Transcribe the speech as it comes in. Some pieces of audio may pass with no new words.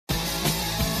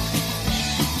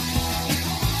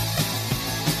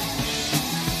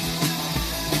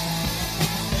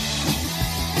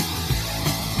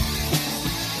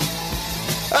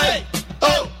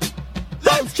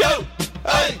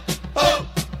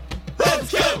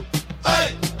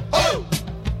Hey, ho,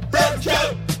 Fred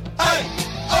Show. Hey,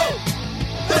 ho,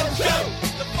 Fred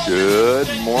Show. Good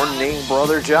morning,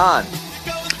 Brother John.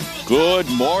 Good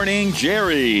morning,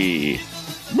 Jerry.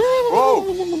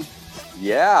 Whoa.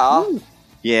 Yeah.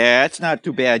 Yeah, it's not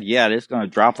too bad yet. It's going to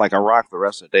drop like a rock the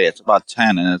rest of the day. It's about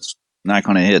 10, and it's not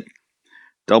going to hit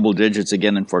double digits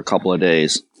again for a couple of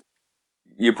days.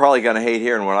 You're probably going to hate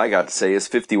hearing what I got to say. It's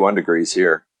 51 degrees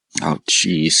here. Oh,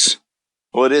 jeez.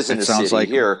 Well, it is in the sounds city. Like,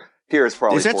 here it's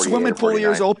probably is that 48 swimming or pool 49.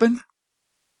 yours open?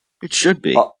 It should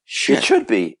be. It should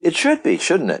be. It should be,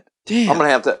 shouldn't it? Damn. I'm gonna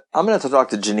have to talk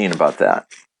to Janine about that.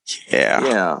 Yeah.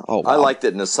 Yeah. Oh, wow. I liked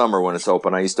it in the summer when it's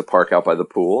open. I used to park out by the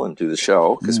pool and do the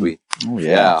show because Oh,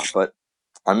 yeah. But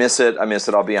I miss it.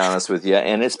 I'll be honest with you.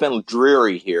 And it's been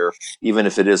dreary here, even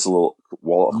if it is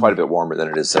quite a bit warmer than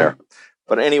it is there.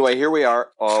 But anyway, here we are.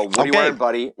 What are you wearing,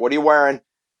 buddy? What are you wearing?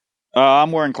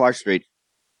 I'm wearing Clark Street.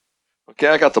 Okay,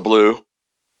 I got the blue.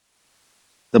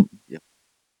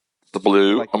 The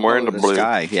blue. like I'm wearing the blue.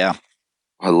 Sky, yeah.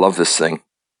 I love this thing.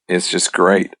 It's just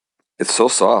great. It's so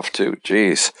soft too.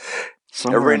 Jeez.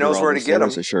 Everybody knows where to get them.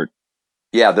 There's a shirt.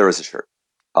 Yeah, there is a shirt.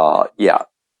 Yeah.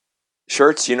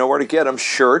 Shirts, you know where to get them.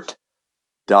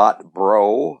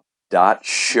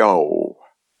 shirt.bro.show.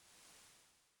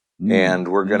 And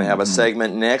we're going to have a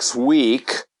segment next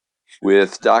week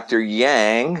with Dr.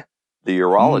 Yang, the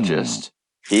urologist.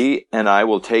 He and I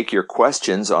will take your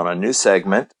questions on a new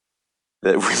segment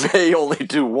that we may only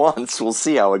do once. We'll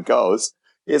see how it goes.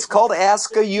 It's called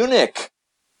Ask a Eunuch.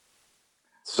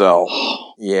 So,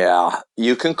 yeah,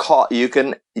 you can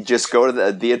just go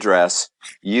to the address,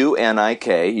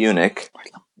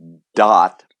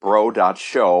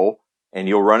 eunuch.bro.show, and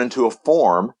you'll run into a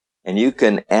form, and you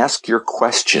can ask your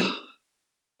question.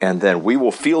 And then we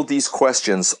will field these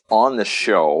questions on the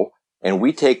show, and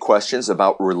we take questions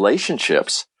about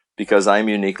relationships, because I'm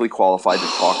uniquely qualified to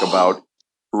talk about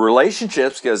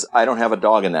relationships, because I don't have a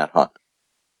dog in that hunt.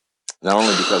 Not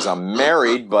only because I'm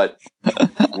married, but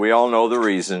we all know the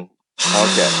reason.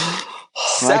 Okay.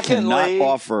 Secondly,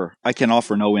 I can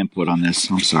offer no input on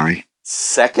this. I'm sorry.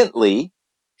 Secondly,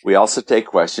 we also take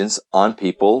questions on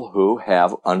people who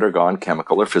have undergone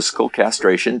chemical or physical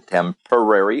castration,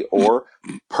 temporary or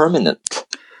permanent.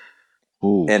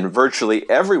 Ooh. And virtually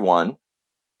everyone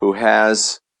who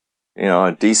has,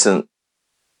 a decent,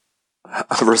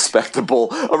 a respectable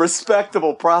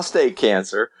prostate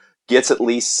cancer gets at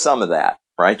least some of that,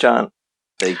 right, John?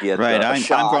 They get right. a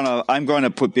shot. I'm going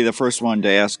to be the first one to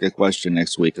ask a question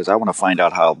next week because I want to find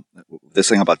out how this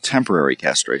thing about temporary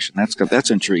castration.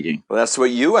 That's intriguing. Well, that's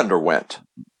what you underwent,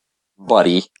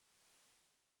 buddy.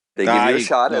 They give you a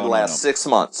shot. It lasts 6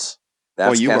 months.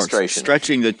 That's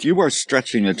castration. You are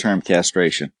stretching the term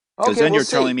castration because then you're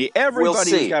telling me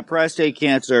everybody who's got prostate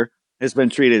cancer has been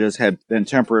treated as had been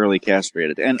temporarily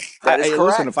castrated. And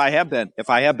listen, if I have been,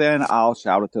 I'll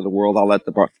shout it to the world. I'll let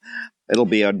it'll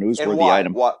be a newsworthy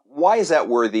item. Why is that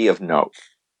worthy of note?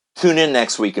 Tune in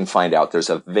next week and find out.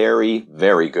 There's a very,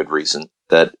 very good reason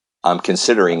that I'm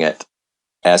considering it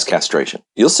as castration.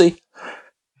 You'll see.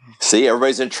 See,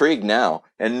 everybody's intrigued now.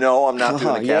 And no, I'm not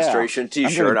doing a castration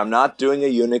T-shirt. I'm not doing a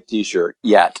eunuch T-shirt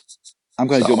yet. I'm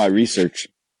going to do my research.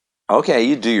 Okay,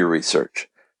 you do your research.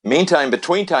 Meantime,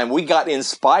 between time, we got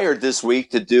inspired this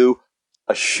week to do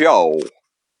a show.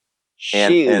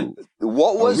 And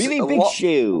what was a really big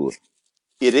show?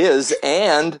 It is.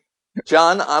 And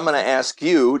John, I'm going to ask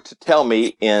you to tell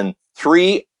me in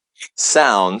 3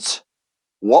 sounds,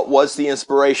 what was the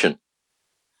inspiration?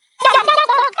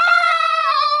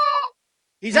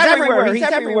 He's everywhere. He's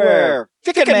everywhere.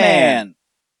 Chicken Man.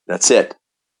 That's it.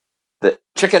 The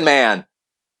Chicken Man.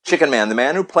 Chicken Man, the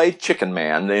man who played Chicken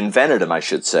Man, invented him, I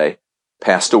should say,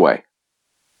 passed away.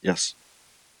 Yes.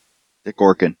 Dick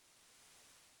Orkin.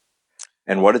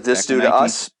 And what did this do to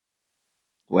us?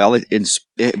 Well,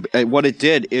 what it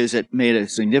did is it made a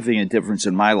significant difference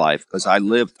in my life because I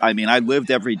lived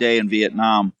every day in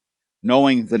Vietnam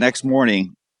knowing the next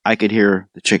morning I could hear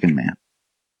the Chicken Man.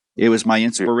 It was my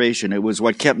inspiration. It was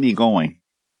what kept me going.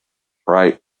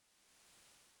 Right.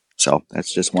 So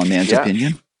that's just one man's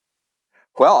opinion.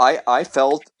 Well, I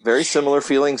felt very similar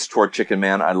feelings toward Chicken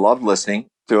Man. I loved listening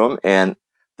to him, and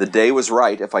the day was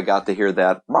right if I got to hear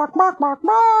that mark, mark, mark,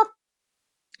 mark.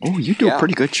 Oh, you do a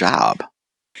pretty good job.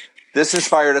 This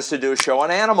inspired us to do a show on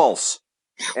animals.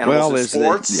 Animals in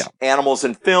sports, animals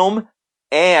in film,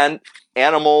 and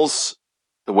animals,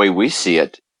 the way we see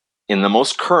it, in the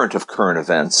most current of current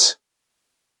events,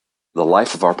 the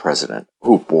life of our president.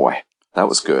 Oh, boy, that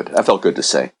was good. That felt good to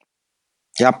say.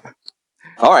 Yep.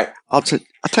 All right. I'll tell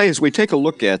you, as we take a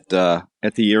look at the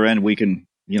year end, we can,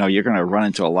 you're going to run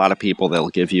into a lot of people that'll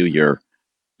give you your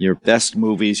your best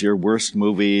movies, your worst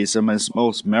movies, the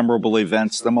most memorable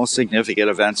events, the most significant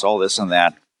events, all this and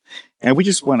that. And we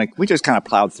just kind of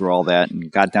plowed through all that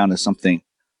and got down to something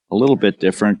a little bit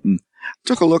different, and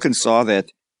took a look and saw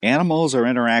that animals are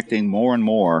interacting more and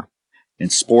more in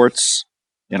sports,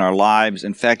 in our lives.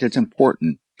 In fact, it's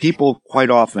important. People quite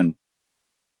often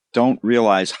don't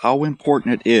realize how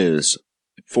important it is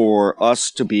for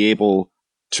us to be able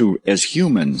to, as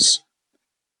humans,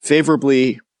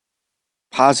 favorably,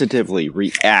 positively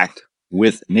react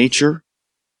with nature,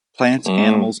 plants,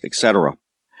 animals, etc.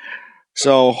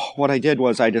 So what I did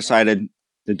was I decided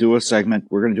to do a segment.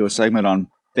 We're going to do a segment on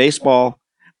baseball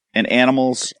and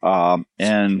animals.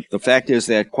 And the fact is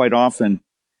that quite often,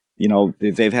 you know,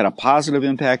 they've had a positive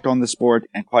impact on the sport,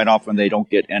 and quite often they don't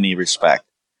get any respect.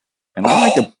 And I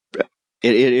like to,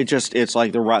 it's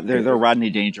like they're Rodney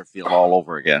Dangerfield all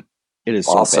over again. It is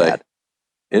so bad.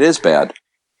 It is bad.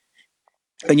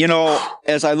 And, you know,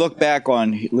 as I look back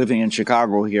on living in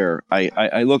Chicago here,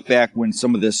 I look back when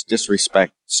some of this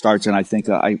disrespect starts, and I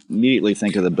immediately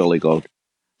think of the Billy Goat.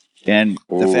 And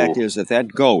the fact is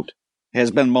that goat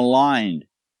has been maligned,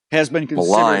 has been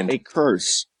considered a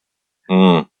curse.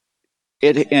 Mm.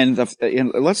 And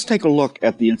let's take a look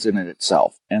at the incident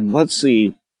itself, and let's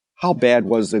see how bad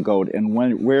was the goat, and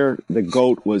where the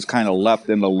goat was kind of left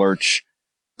in the lurch.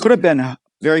 Could have been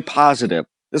very positive.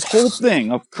 This whole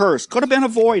thing of curse could have been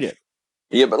avoided.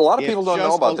 Yeah, but a lot of people don't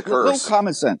know about the curse. Little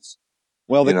common sense.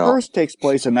 Well, the curse takes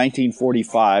place in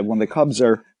 1945 when the Cubs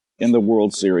are in the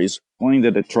World Series, playing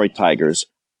the Detroit Tigers.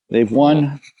 They've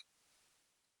won.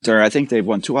 I think they've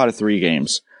won 2 out of 3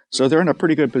 games, so they're in a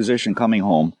pretty good position coming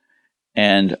home.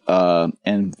 And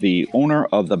the owner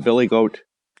of the Billy Goat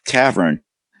Tavern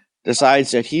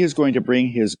decides that he is going to bring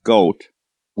his goat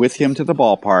with him to the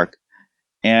ballpark,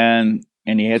 and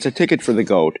he has a ticket for the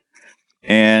goat.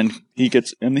 And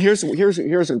here's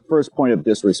the first point of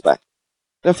disrespect.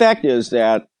 The fact is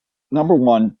that, number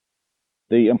one,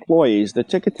 the employees, the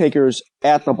ticket takers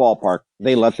at the ballpark,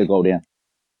 they let the goat in.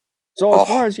 So as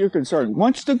far as you're concerned,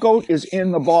 once the goat is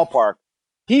in the ballpark,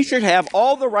 he should have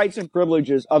all the rights and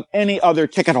privileges of any other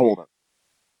ticket holder.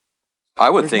 I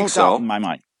would think so. There's no doubt in my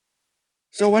mind.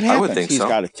 So what happens? I would think He's so.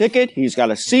 got a ticket. He's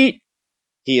got a seat.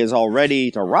 He is all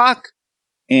ready to rock.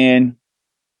 And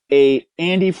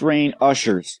Andy Frayne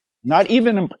ushers, not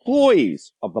even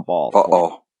employees of the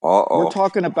ball. We're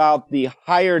talking about the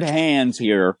hired hands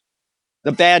here.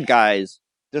 The bad guys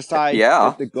decide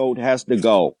that the goat has to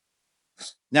go.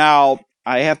 Now,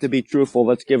 I have to be truthful.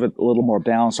 Let's give it a little more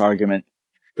balanced argument.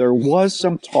 There was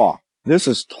some talk. This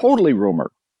is totally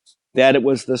rumor that it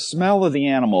was the smell of the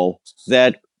animal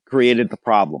that created the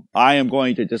problem. I am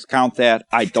going to discount that.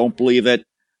 I don't believe it.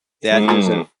 That is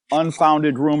an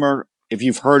unfounded rumor. If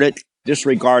you've heard it,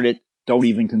 disregard it. Don't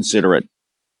even consider it.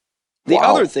 The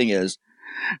other thing is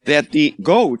that the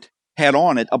goat had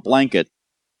on it a blanket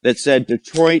that said,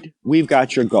 "Detroit, we've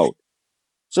got your goat."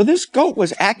 So this goat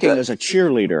was acting as a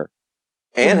cheerleader.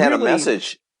 And had a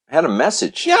message. Had a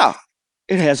message. Yeah,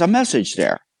 it has a message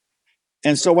there.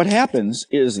 And so what happens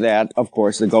is that, of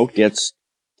course, the goat gets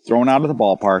thrown out of the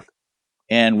ballpark.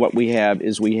 And what we have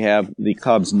is the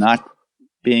Cubs not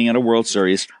being in a World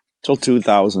Series till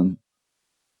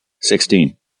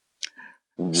 2016.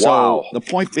 Wow. So the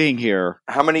point being here.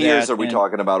 How many years are we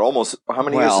talking about? Almost. How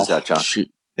many years is that, John?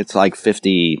 It's like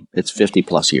 50. It's 50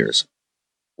 plus years.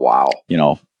 Wow. You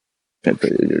know, I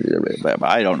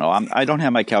don't know. I don't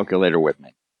have my calculator with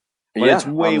me. But it's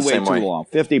way too long.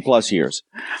 50 plus years.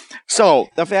 So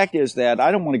the fact is that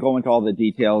I don't want to go into all the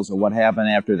details of what happened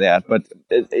after that, but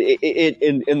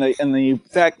in the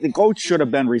fact the goat should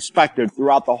have been respected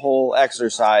throughout the whole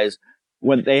exercise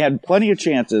when they had plenty of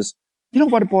chances. You know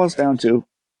what it boils down to?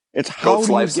 It's how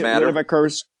do you get rid of a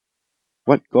curse?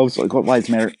 What goat lives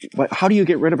matter? How do you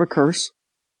get rid of a curse?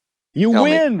 You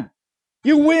win.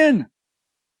 You win.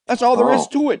 That's all there is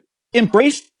to it.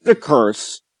 Embrace the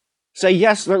curse. Say,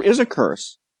 yes, there is a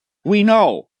curse. We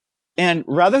know. And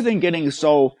rather than getting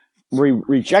so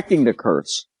rejecting the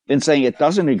curse and saying it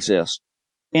doesn't exist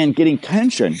and getting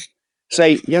tension,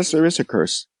 say, yes, there is a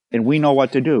curse and we know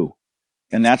what to do.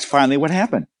 And that's finally what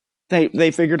happened.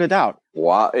 They figured it out.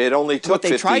 Wow. It only took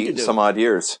 50 some odd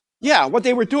years. Yeah. What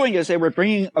they were doing is they were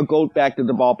bringing a goat back to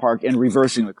the ballpark and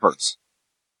reversing the curse.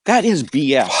 That is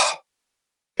BS.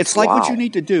 It's like what you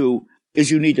need to do is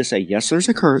you need to say, yes, there's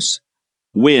a curse.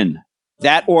 Win.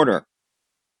 That order.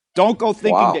 Don't go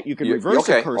thinking that you can reverse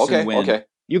the curse and win. Okay.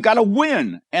 You got to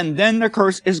win, and then the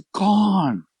curse is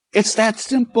gone. It's that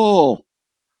simple.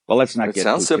 Well, let's not get too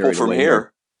sounds simple from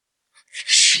here.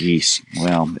 Jeez.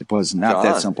 Well, it was not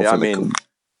that simple for me.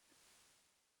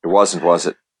 It wasn't, was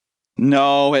it?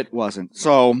 No, it wasn't.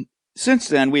 So since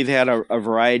then, we've had a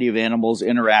variety of animals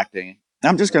interacting.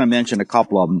 I'm just going to mention a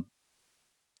couple of them.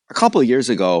 A couple of years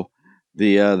ago,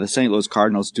 the St. Louis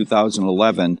Cardinals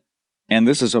 2011, and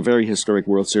this is a very historic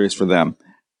World Series for them.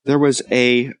 There was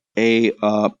a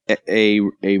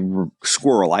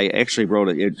squirrel. I actually wrote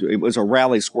it. It was a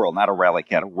rally squirrel, not a rally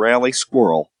cat. A rally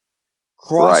squirrel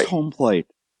crossed home plate.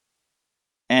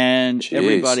 And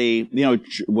everybody,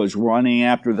 was running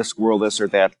after the squirrel, this or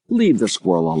that. Leave the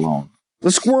squirrel alone.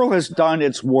 The squirrel has done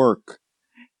its work.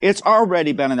 It's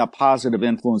already been a positive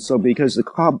influence. So because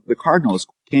the Cardinals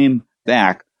came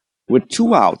back with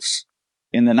 2 outs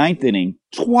in the 9th inning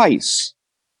twice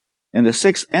in the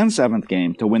 6th and 7th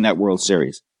game to win that World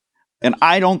Series. And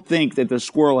I don't think that the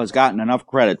squirrel has gotten enough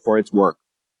credit for its work.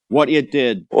 What it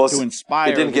did to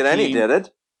inspire. It didn't get any, did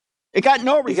it? It got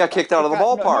no respect. He got kicked out of the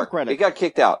ballpark. No it got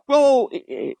kicked out. Well,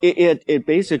 it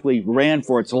basically ran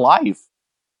for its life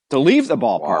to leave the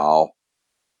ballpark.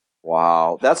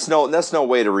 Wow. That's no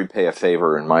way to repay a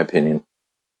favor, in my opinion.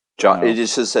 It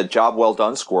just said, "Job well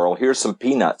done, squirrel. Here's some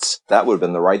peanuts." That would have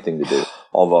been the right thing to do.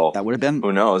 Although that would have been.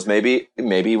 Who knows? Maybe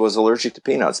he was allergic to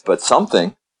peanuts, but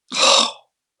something.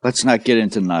 Let's not get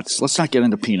into nuts. Let's not get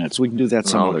into peanuts. We can do that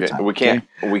some other time. We can't.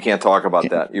 Okay? We can't talk about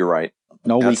that. You're right.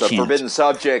 No, That's we can't. That's a forbidden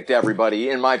subject, everybody.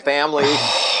 In my family,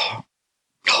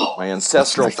 my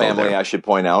ancestral family, I should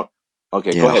point out.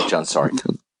 Okay, go ahead, John. Sorry.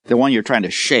 The one you're trying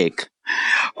to shake.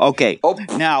 Okay. Oh,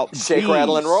 now shake,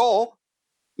 rattle, and roll.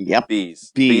 Yep.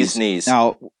 Bees knees.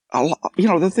 Now,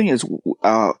 the thing is,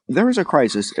 there is a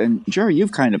crisis, and Jerry,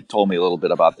 you've kind of told me a little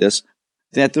bit about this,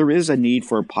 that there is a need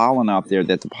for pollen out there,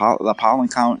 that the pollen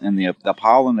count and the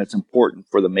pollen that's important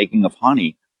for the making of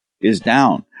honey is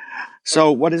down.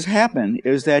 So what has happened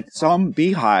is that some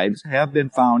beehives have been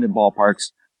found in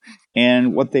ballparks,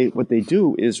 and what they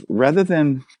do is, rather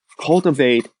than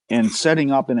cultivate and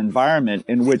setting up an environment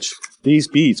in which these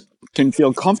bees can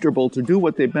feel comfortable to do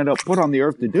what they've been put on the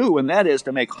earth to do, and that is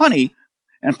to make honey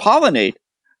and pollinate,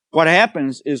 what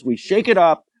happens is we shake it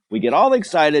up, we get all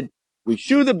excited, we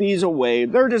shoo the bees away,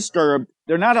 they're disturbed,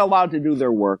 they're not allowed to do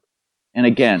their work, and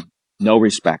again, no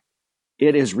respect.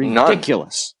 It is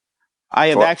ridiculous. None. I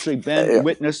have actually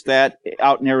witnessed that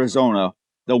out in Arizona,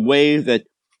 the way that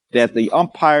the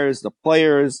umpires, the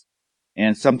players,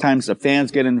 and sometimes the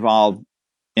fans get involved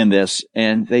in this,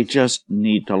 and they just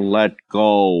need to let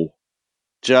go.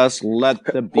 Just let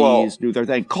the bees do their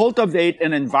thing. Cultivate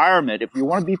an environment. If you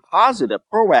want to be positive,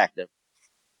 proactive,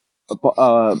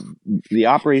 the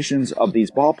operations of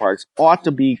these ballparks ought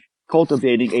to be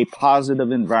cultivating a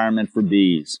positive environment for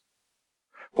bees.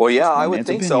 Well, yeah, I would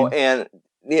think so. And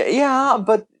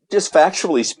but just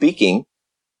factually speaking,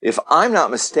 if I'm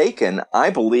not mistaken, I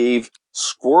believe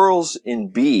squirrels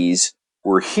and bees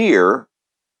were here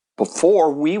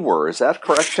before we were. Is that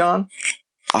correct, John?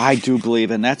 I do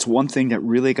believe, and that's one thing that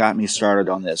really got me started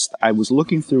on this. I was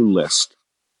looking through lists,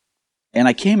 and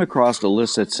I came across a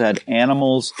list that said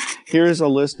animals. Here's a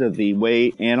list of the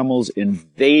way animals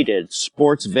invaded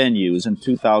sports venues in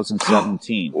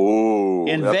 2017. Ooh,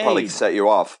 that probably set you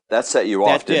off. That set you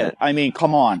off, didn't it? I mean,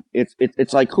 come on.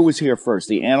 It's like, who was here first?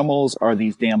 The animals or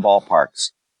these damn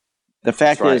ballparks? The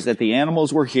fact is that the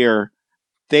animals were here.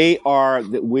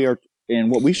 And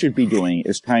what we should be doing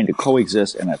is trying to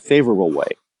coexist in a favorable way,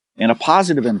 in a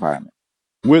positive environment,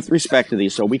 with respect to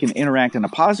these, so we can interact in a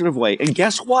positive way. And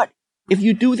guess what? If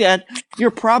you do that, you're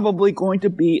probably going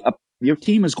to your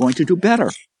team is going to do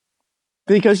better,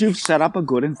 because you've set up a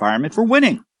good environment for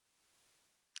winning.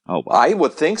 Oh, wow. I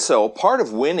would think so. Part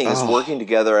of winning is working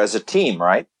together as a team,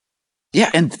 right?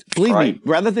 Yeah, and believe me,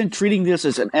 rather than treating this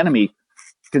as an enemy,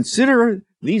 consider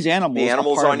these animals. The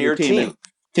animals on your team.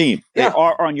 They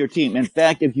are on your team. In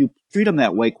fact, if you treat them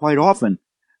that way, quite often,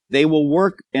 they will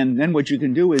work, and then what you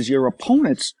can do is your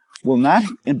opponents will not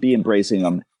be embracing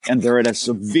them, and they're at a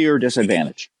severe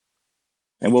disadvantage.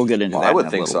 And we'll get into that in a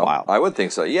little while. I would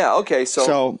think so. Yeah, okay,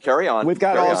 so carry on. We've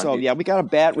got we got a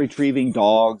bat retrieving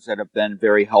dogs that have been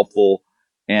very helpful,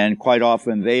 and quite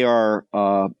often they are,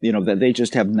 that they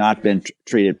just have not been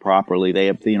treated properly. They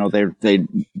have, they don't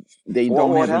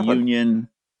have a union.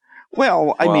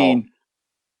 Well, I mean...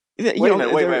 Wait a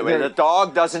minute. The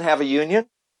dog doesn't have a union?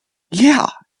 Yeah.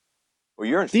 Well,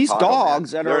 you're in these Chicago,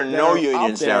 dogs man. There are no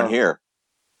unions down here.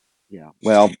 Yeah.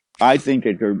 Well, I think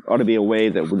that there ought to be a way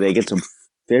that they get some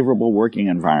favorable working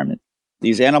environment.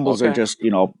 These animals are just,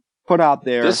 put out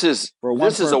there. This is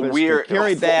a weird to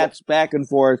carry bats back and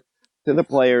forth to the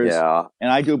players. Yeah. And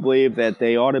I do believe that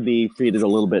they ought to be treated a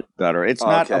little bit better. It's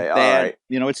not a bad,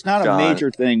 it's not a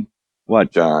major thing.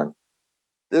 What, John?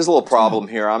 There's a little problem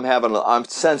here. I'm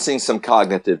sensing some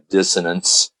cognitive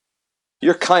dissonance.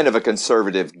 you're kind of a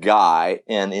conservative guy,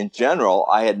 and in general,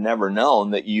 I had never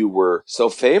known that you were so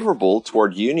favorable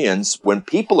toward unions when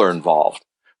people are involved.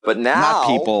 But now, not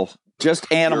people,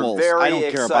 just animals. very I don't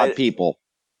care about excited. people.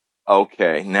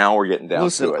 Okay, now we're getting down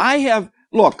Listen, to it.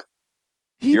 Look.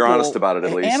 You're honest about it,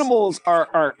 at least. Animals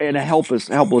are in a helpless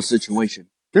situation.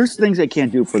 There's things they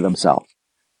can't do for themselves.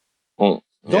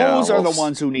 Those are the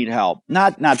ones who need help,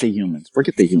 not the humans.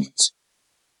 Forget the humans.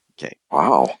 Okay.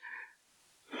 Wow.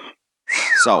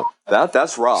 So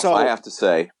that's rough. I have to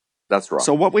say, that's rough.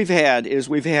 So what we've had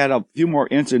a few more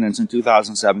incidents in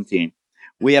 2017.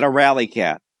 We had a rally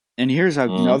cat, and here's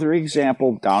another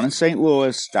example down in St.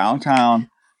 Louis,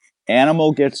 downtown.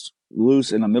 Animal gets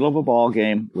loose in the middle of a ball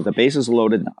game with the bases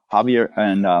loaded. Javier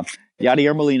and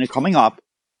Yadier Molina coming up,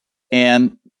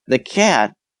 and the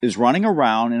cat is running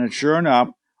around, and sure enough,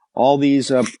 all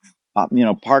these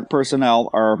park personnel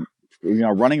are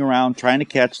running around trying to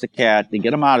catch the cat to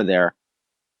get him out of there,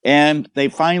 and they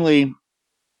finally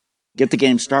get the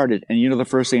game started. And the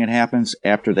first thing that happens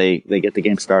after they get the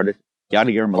game started,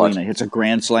 Yadier Molina hits a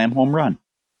grand slam home run.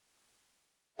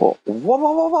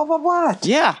 What?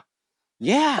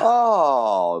 Yeah.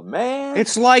 Oh man!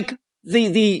 It's like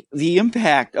the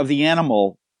impact of the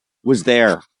animal was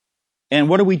there. And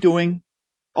what are we doing?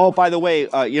 Oh, by the way,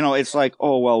 it's like,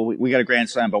 oh, well, we got a grand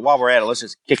slam, but while we're at it, let's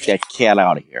just kick that cat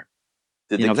out of here.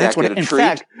 Did the cat get a treat? In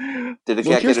fact, did the cat get a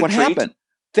treat? Here's what happened.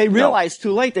 They realized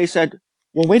too late. They said,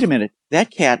 well, wait a minute. That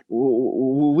cat,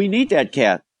 we need that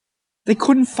cat. They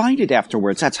couldn't find it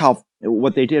afterwards. That's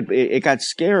what they did. It got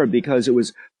scared because it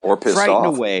was frightened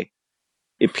away.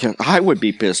 I would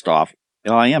be pissed off.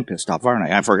 I am pissed off,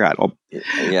 aren't I? I forgot. Oh.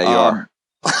 Yeah, you are.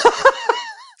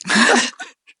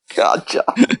 God, John.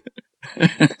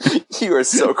 You are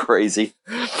so crazy.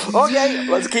 Okay,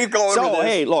 let's keep going. So,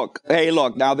 hey, look.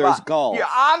 Now there's gulls. Yeah,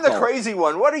 I'm the crazy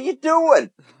one. What are you doing?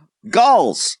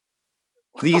 Gulls.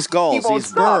 These gulls,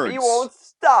 these birds. He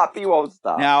won't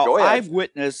stop. Now, I've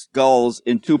witnessed gulls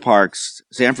in two parks,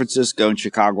 San Francisco and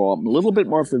Chicago. I'm a little bit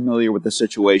more familiar with the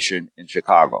situation in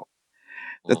Chicago.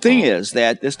 The thing is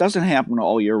that this doesn't happen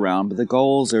all year round, but the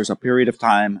gulls, there's a period of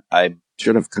time. I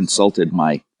should have consulted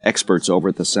my experts over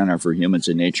at the Center for Humans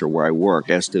and Nature where I work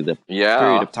as to the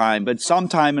period of time. But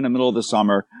sometime in the middle of the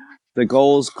summer, the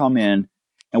gulls come in.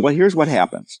 And here's what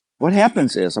happens. What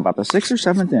happens is about the 6th or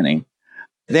 7th inning,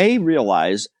 they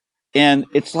realize, and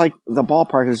it's like the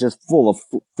ballpark is just full of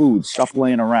food, stuff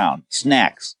laying around,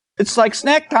 snacks. It's like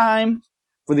snack time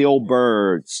for the old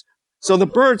birds. So the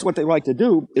birds, what they like to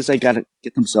do is they got to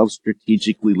get themselves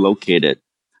strategically located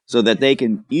so that they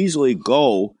can easily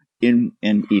go in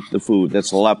and eat the food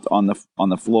that's left on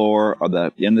the floor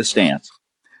or in the stands.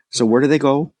 So where do they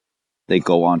go? They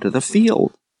go onto the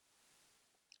field.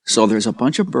 So there's a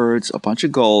bunch of birds, a bunch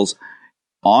of gulls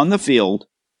on the field,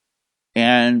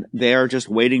 and they're just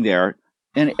waiting there.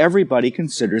 And everybody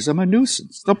considers them a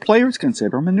nuisance. The players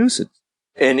consider them a nuisance.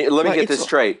 And let me get this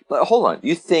straight. Hold on.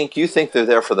 You think they're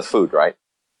there for the food, right?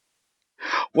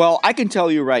 Well, I can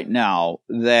tell you right now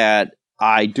that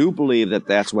I do believe that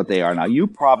that's what they are. Now, you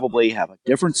probably have a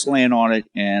different slant on it,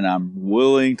 and I'm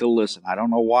willing to listen. I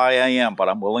don't know why I am, but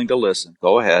I'm willing to listen.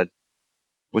 Go ahead.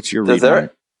 What's your reason?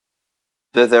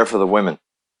 They're there for the women.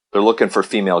 They're looking for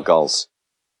female gulls.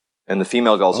 And the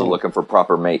female gulls are looking for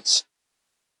proper mates.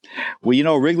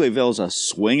 Well, Wrigleyville's a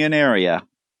swinging area.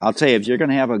 I'll tell you, if you're going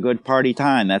to have a good party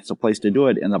time, that's the place to do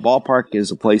it. And the ballpark is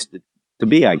a place to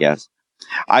be, I guess.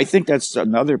 I think that's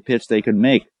another pitch they could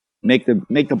make the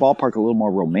ballpark a little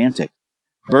more romantic.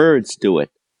 Birds do it.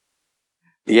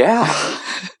 Yeah,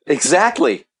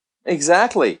 exactly.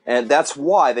 And that's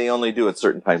why they only do it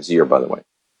certain times a year, by the way.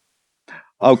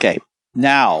 Okay.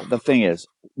 Now, the thing is,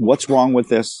 what's wrong with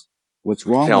this? What's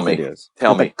wrong with it is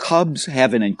the Cubs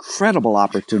have an incredible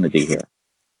opportunity here.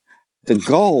 The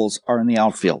gulls are in the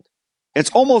outfield.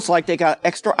 It's almost like they got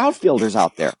extra outfielders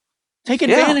out there. Take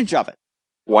advantage of it.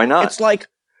 Why not? It's like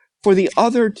for the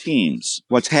other teams,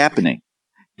 what's happening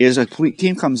is a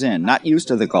team comes in, not used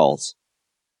to the gulls.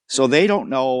 So they don't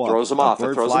know. Throws them off.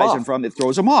 Bird flies in front. It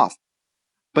throws them off.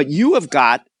 But you have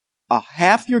got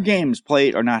half your games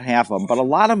played, or not half of them, but a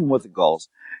lot of them with the gulls.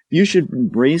 You should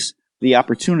embrace the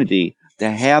opportunity to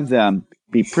have them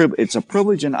be it's a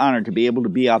privilege and honor to be able to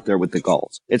be out there with the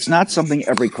gulls. It's not something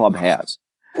every club has.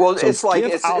 Well, so it's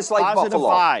like Buffalo.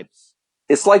 Vibes.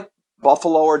 It's like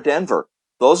Buffalo or Denver.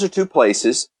 Those are two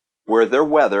places where their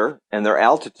weather and their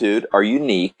altitude are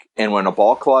unique. And when a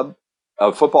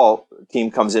football team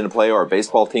comes into play or a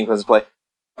baseball team comes into play,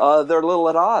 they're a little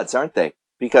at odds, aren't they?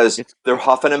 Because they're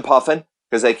huffing and puffing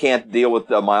because they can't deal with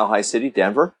the Mile High City,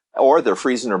 Denver, or they're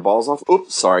freezing their balls off.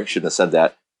 Oops, sorry, shouldn't have said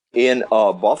that. In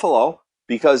Buffalo,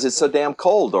 because it's so damn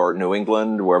cold, or New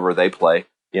England, wherever they play,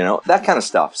 that kind of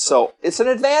stuff. So it's an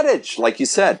advantage, like you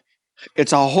said.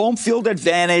 It's a home field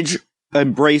advantage.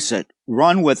 Embrace it.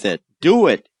 Run with it. Do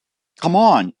it. Come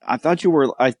on. I thought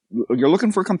you're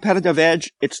looking for competitive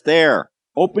edge. It's there.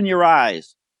 Open your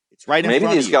eyes. It's right in front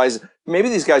of you. Maybe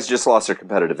these guys just lost their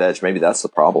competitive edge. Maybe that's the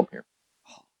problem here.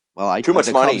 Well, too much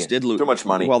money. Cubs did lose. Too much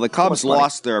money. Well, the Cubs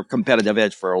lost their competitive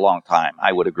edge for a long time.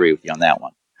 I would agree with you on that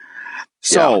one.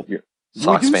 So we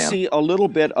do see a little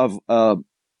bit of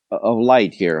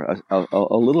light here, a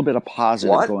little bit of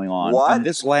positive going on. What? And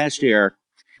this last year,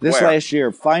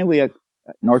 finally,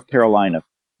 North Carolina,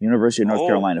 University of North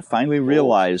Carolina, finally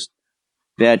realized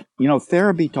that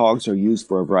therapy dogs are used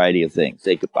for a variety of things.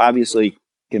 They obviously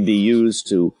can be used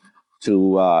to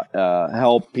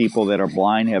help people that are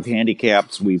blind, have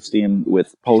handicaps. We've seen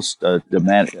with post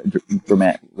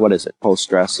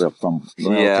stress from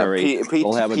military.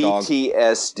 They'll have a dog.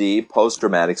 PTSD, post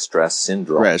traumatic stress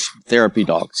syndrome. Therapy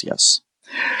dogs, yes.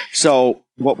 So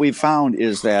what we found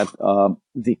is that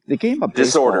the game of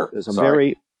baseball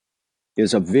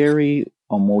is a very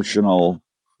emotional,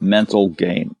 mental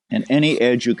game, and any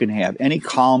edge you can have, any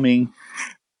calming.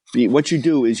 What you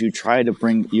do is you try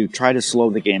to slow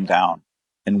the game down.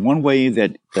 And one way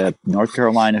that North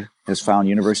Carolina has found,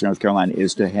 University of North Carolina,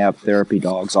 is to have therapy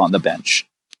dogs on the bench.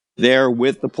 There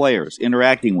with the players,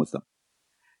 interacting with them.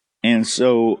 And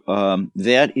so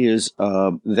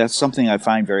that's something I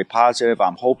find very positive.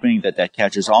 I'm hoping that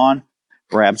catches on,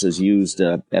 perhaps is used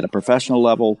at a professional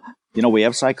level. We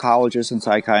have psychologists and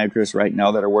psychiatrists right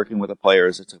now that are working with the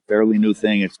players. It's a fairly new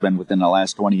thing. It's been within the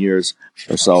last 20 years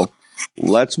or so.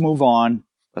 Let's move on.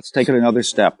 Let's take it another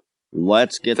step.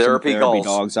 Let's get therapy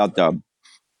dogs out there.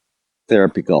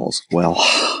 Therapy goals. Well,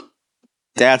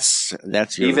 that's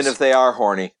yours. Even if they are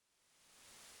horny.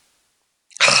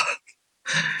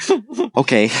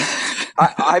 Okay.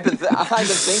 I've been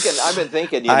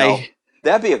thinking.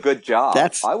 That'd be a good job.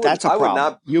 That's a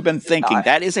problem. You've been thinking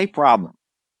that is a problem.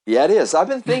 Yeah, it is. I've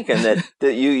been thinking that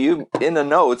you in the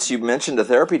notes you mentioned the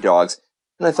therapy dogs,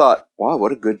 and I thought, wow,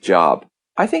 what a good job.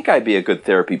 I think I'd be a good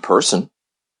therapy person.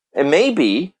 And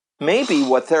maybe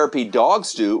what therapy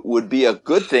dogs do would be a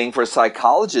good thing for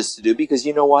psychologists to do, because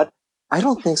you know what? I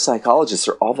don't think psychologists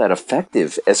are all that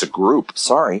effective as a group.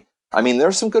 Sorry. I mean, there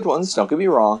are some good ones, don't get me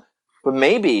wrong. But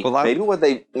maybe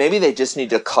they just need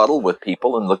to cuddle with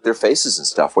people and look their faces and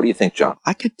stuff. What do you think, John?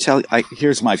 I could tell you,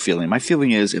 here's my feeling. My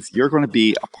feeling is if you're going to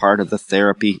be a part of the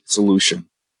therapy solution,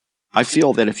 I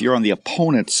feel that if you're on the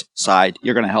opponent's side,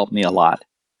 you're going to help me a lot.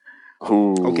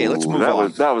 Ooh, okay, let's move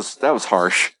on. That was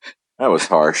harsh. That was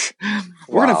harsh.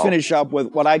 We're going to finish up with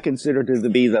what I consider to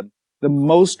be the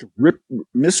most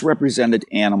misrepresented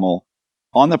animal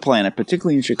on the planet,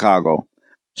 particularly in Chicago.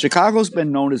 Chicago's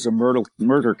been known as a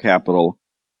murder capital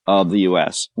of the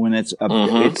U.S. when it's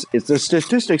the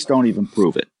statistics don't even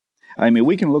prove it. I mean,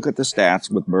 we can look at the stats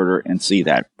with murder and see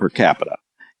that per capita.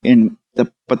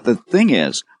 But the thing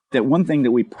is that one thing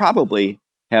that we probably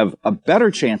have a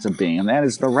better chance of being, and that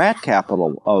is the rat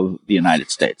capital of the United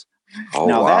States.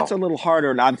 That's a little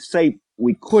harder, and I'd say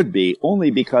we could be,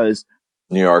 only because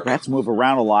New York rats move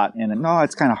around a lot, and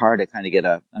it's kind of hard to kind of get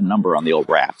a number on the old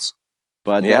rats.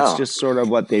 But that's just sort of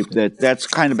what that's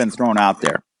kind of been thrown out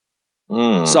there.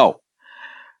 So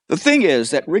the thing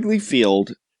is that Wrigley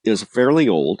Field is fairly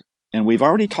old, and we've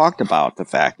already talked about the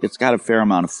fact it's got a fair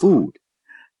amount of food.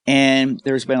 And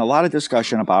there's been a lot of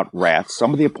discussion about rats.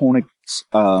 Some of the opponents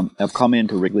have come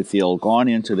into Wrigley Field, gone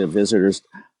into the visitors'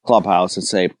 clubhouse and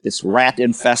say, it's rat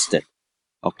infested.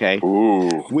 Okay?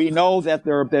 Ooh. We know that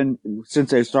there have been,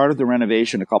 since they started the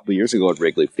renovation a couple of years ago at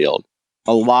Wrigley Field,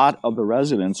 a lot of the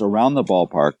residents around the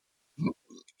ballpark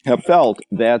have felt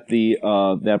that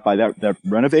that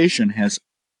renovation has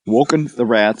woken the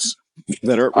rats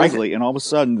that are at Wrigley, and all of a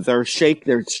sudden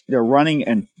they're running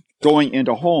and going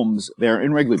into homes there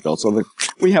in Wrigleyville. So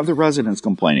we have the residents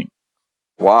complaining.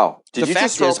 Wow. Did you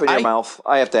just throw up in your mouth?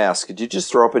 I have to ask. Did you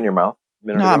just throw up in your mouth?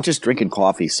 No, I'm just drinking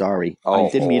coffee. Sorry. I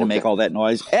didn't mean to make all that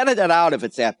noise. Edit it out if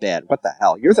it's that bad. What the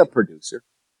hell? You're the producer.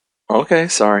 Okay,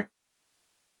 sorry.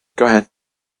 Go ahead.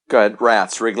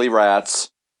 Rats. Wrigley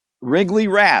rats. Wrigley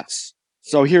rats.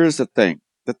 So here's the thing.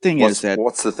 The thing is that...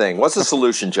 What's the thing? What's the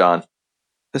solution, John?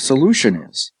 The solution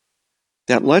is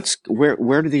that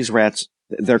where do these rats...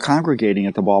 They're congregating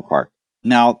at the ballpark.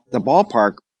 Now, the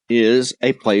ballpark is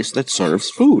a place that serves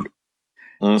food.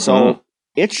 Mm-hmm. So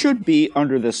it should be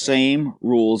under the same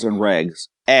rules and regs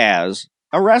as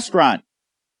a restaurant.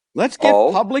 Let's get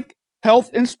public health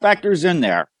inspectors in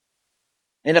there.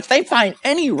 And if they find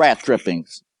any rat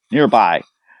drippings nearby,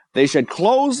 they should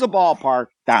close the ballpark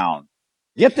down.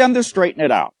 Get them to straighten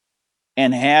it out.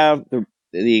 And have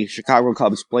the Chicago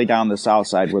Cubs play down the south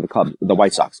side where the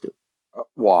White Sox do.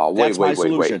 Wow, That's my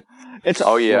solution. It's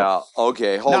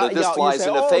okay. Hold it. This flies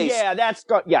in the face. Yeah, that's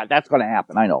going to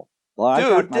happen. I know.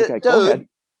 Well,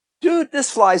 dude,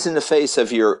 this flies in the face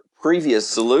of your previous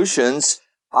solutions.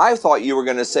 I thought you were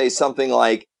going to say something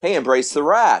like, "Hey, embrace the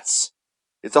rats.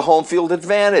 It's a home field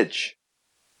advantage."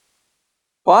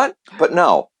 What? But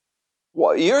no.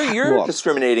 Well, you're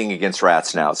discriminating against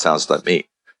rats now. It sounds like me.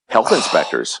 Health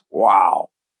inspectors. Wow.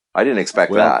 I didn't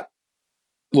expect that.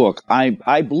 Look,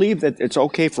 I believe that it's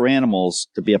okay for animals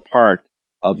to be a part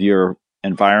of your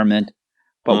environment,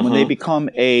 but when they become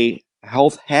a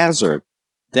health hazard,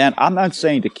 then I'm not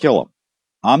saying to kill them.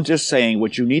 I'm just saying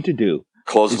what you need to do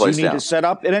is you need to set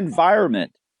up an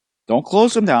environment. Don't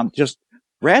close them down. Just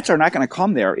rats are not going to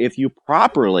come there if you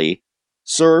properly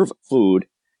serve food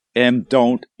and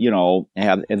don't,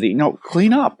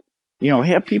 clean up.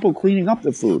 Have people cleaning up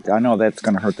the food. I know that's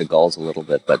going to hurt the gulls a little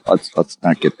bit, but let's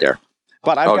not get there.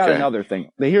 But I've got another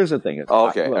thing. Here's the thing.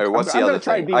 Okay. What's the other thing? I'm going to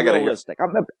try to be realistic.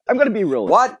 I'm going to be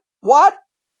realistic. What?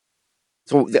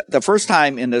 So the first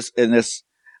time in this segment,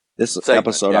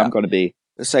 episode, I'm going to be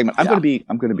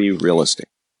I'm going to be realistic.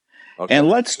 Okay. And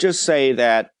let's just say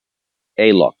that,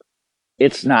 hey, look,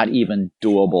 it's not even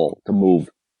doable to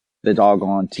move the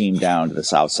doggone team down to the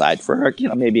south side for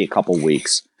maybe a couple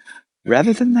weeks.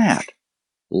 Rather than that,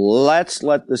 let's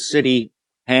let the city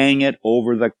hang it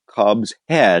over the Cubs'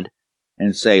 head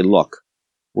and say, look,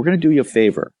 we're going to do you a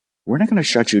favor. We're not going to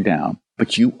shut you down,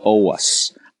 but you owe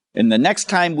us. And the next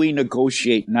time we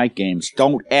negotiate night games,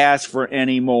 don't ask for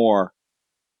any more.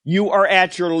 You are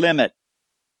at your limit.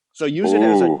 So use it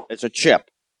as a chip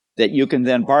that you can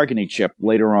then bargaining chip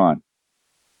later on.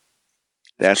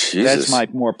 That's my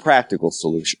more practical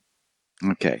solution.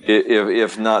 Okay.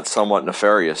 If not somewhat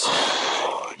nefarious.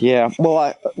 Yeah. Well,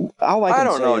 I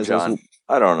don't know, John.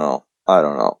 I don't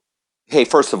know. Hey,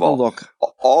 first of all, look,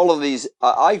 all of these,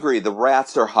 I agree, the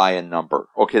rats are high in number.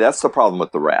 Okay, that's the problem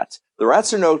with the rats. The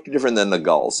rats are no different than the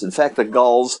gulls. In fact, the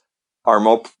gulls are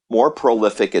more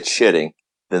prolific at shitting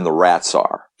than the rats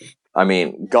are. I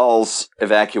mean, gulls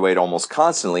evacuate almost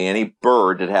constantly. Any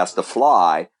bird that has to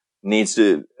fly needs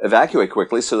to evacuate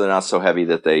quickly so they're not so heavy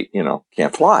that they,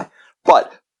 can't fly.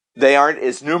 But they aren't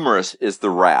as numerous as the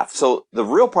rats. So the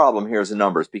real problem here is the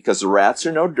numbers, because the rats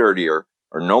are no dirtier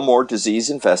or no more disease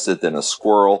infested than a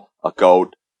squirrel, a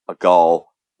goat, a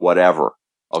gull, whatever.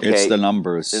 Okay. It's the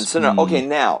numbers. Okay,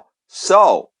 now,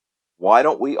 so why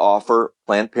don't we offer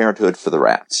Planned Parenthood for the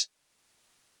rats?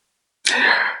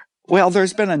 Well,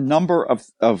 there's been a number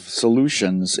of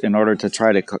solutions in order to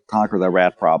try to conquer the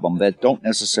rat problem that don't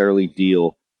necessarily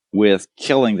deal with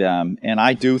killing them. And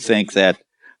I do think that,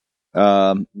 there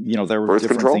are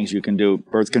different things you can do.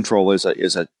 Birth control it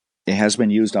has been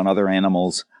used on other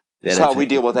animals. That's how we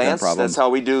deal with ants. That's how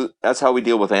we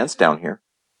deal with ants down here.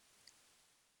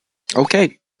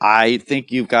 Okay, I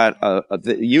think you've got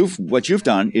what you've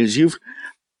done is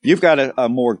you've got a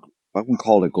more, I wouldn't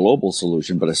call it a global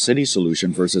solution, but a city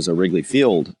solution versus a Wrigley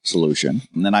Field solution.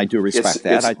 And then I do respect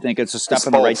that. I think it's a step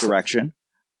in the right direction.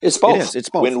 It's both. It is. It's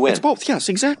both. Win-win. It's both. Yes,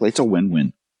 exactly. It's a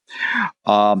win-win.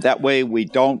 That way we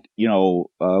don't,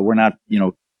 we're not,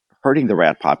 hurting the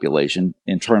rat population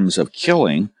in terms of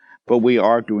killing, but we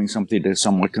are doing something to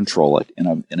somewhat control it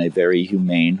in a very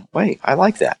humane way. I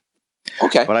like that.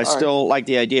 Okay. But I still like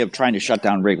the idea of trying to shut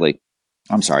down Wrigley.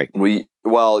 I'm sorry. And we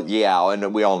all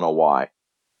know why.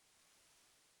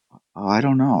 Oh, I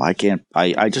don't know. I can't.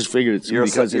 I just figured it's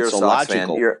because it's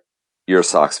illogical. You're a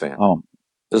Sox fan. Oh,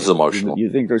 this is emotional. You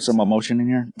think there's some emotion in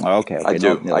here? Oh, okay. I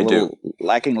do. I do.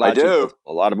 Lacking logic. I do.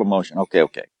 A lot of emotion. Okay.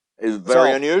 It's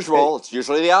very unusual. It's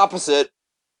usually the opposite.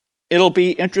 It'll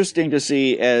be interesting to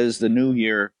see as the new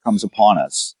year comes upon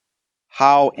us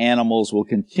how animals will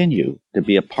continue to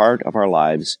be a part of our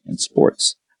lives in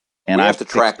sports. And we have to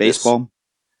track baseball.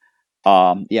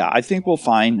 I think we'll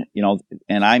find,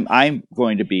 and I'm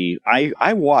going to be,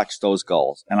 I watch those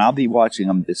gulls, and I'll be watching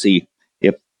them to see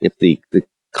if the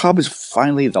Cubs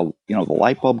finally, the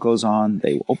light bulb goes on,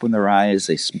 they open their eyes,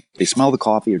 they smell the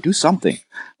coffee or do something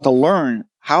to learn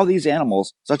how these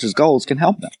animals, such as gulls, can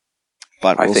help them.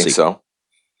 But I think so.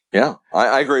 Yeah,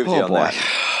 I agree with you on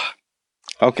that.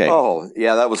 Okay. Oh,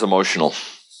 yeah, that was emotional.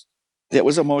 It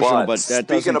was emotional, but that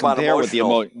doesn't compare with the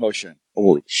emotion.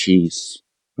 Holy jeez.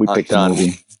 We picked a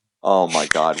movie. Oh, my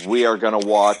God. We are going to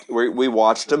watch. We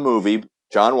watched a movie.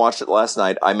 John watched it last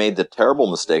night. I made the terrible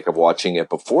mistake of watching it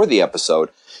before the episode.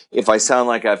 If I sound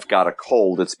like I've got a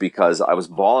cold, it's because I was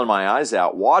bawling my eyes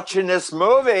out watching this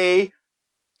movie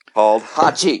called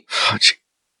Hachi.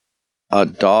 A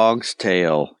Dog's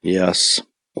Tale. Yes.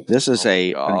 This is an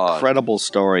incredible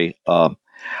story.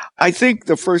 I think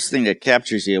the first thing that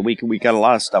captures you, we got a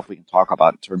lot of stuff we can talk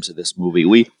about in terms of this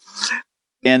movie.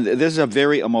 And this is a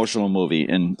very emotional movie,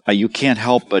 and you can't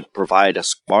help but provide a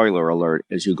spoiler alert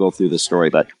as you go through the story.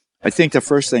 But I think the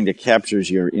first thing that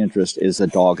captures your interest is the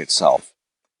dog itself.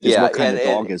 What kind of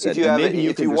dog is it? And maybe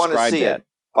you can describe that.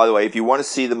 By the way, if you want to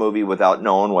see the movie without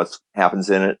knowing what happens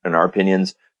in it and our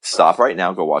opinions, stop right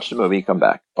now, go watch the movie, come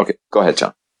back. Okay, go ahead,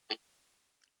 John.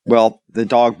 Well, the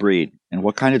dog breed. And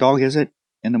what kind of dog is it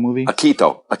in the movie?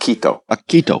 Akito.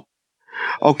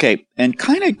 Okay, and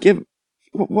kind of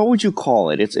what would you call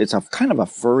it? It's a kind of a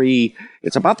furry,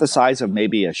 it's about the size of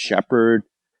maybe a shepherd,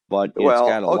 but it's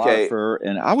got a lot of fur.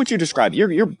 And how would you describe it?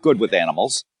 You're good with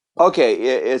animals. Okay,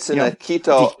 it's an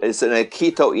Akito. It's an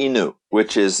Akito Inu,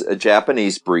 which is a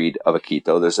Japanese breed of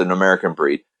Akito. There's an American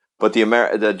breed, but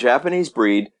the Japanese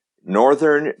breed,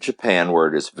 northern Japan, where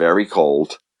it is very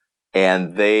cold,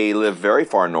 and they live very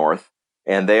far north,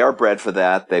 and they are bred for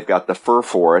that. They've got the fur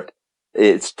for it.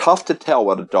 It's tough to tell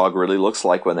what a dog really looks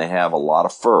like when they have a lot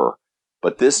of fur,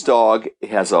 but this dog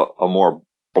has a more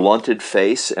blunted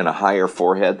face and a higher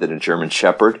forehead than a German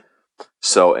Shepherd,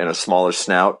 and a smaller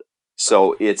snout.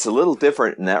 So it's a little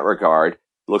different in that regard. It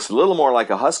looks a little more like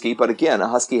a husky, but again, a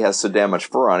husky has so damn much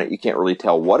fur on it, you can't really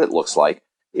tell what it looks like.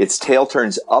 Its tail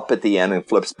turns up at the end and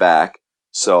flips back.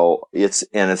 So it's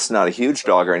not a huge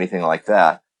dog or anything like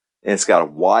that. And it's got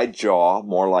a wide jaw,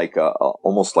 more like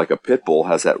almost like a pit bull,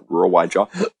 has that real wide jaw.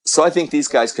 So I think these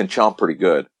guys can chomp pretty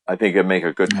good. I think it'd make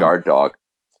a good guard dog.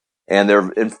 And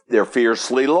they're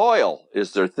fiercely loyal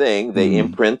is their thing. They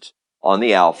imprint on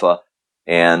the alpha,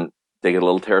 and they get a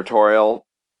little territorial,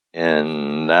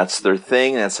 and that's their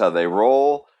thing. That's how they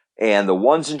roll. And the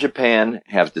ones in Japan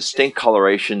have distinct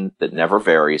coloration that never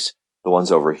varies. The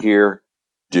ones over here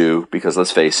do, because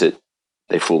let's face it,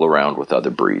 they fool around with other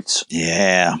breeds.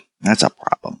 Yeah, that's a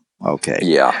problem. Okay.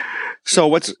 Yeah. So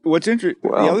what's interesting?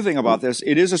 The other thing about this,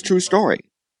 it is a true story.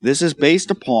 This is based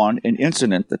upon an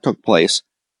incident that took place.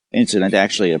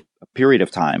 Actually, a period of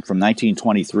time from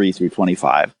 1923 through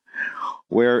 25,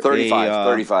 where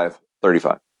 35.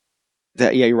 Yeah,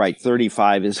 you're right.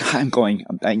 35 is, I'm going,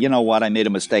 you know what? I made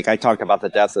a mistake. I talked about the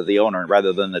death of the owner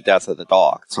rather than the death of the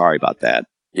dog. Sorry about that.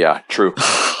 Yeah, true.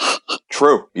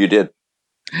 True, you did.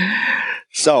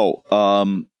 So,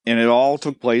 and it all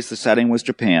took place, the setting was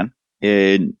Japan,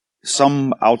 in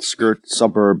some outskirt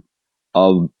suburb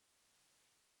of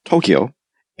Tokyo.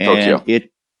 And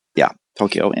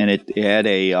Tokyo. And it had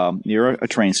near a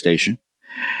train station.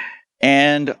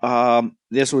 And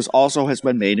this has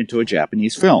been made into a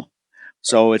Japanese film.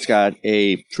 So it's got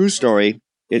a true story.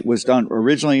 It was done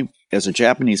originally as a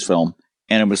Japanese film,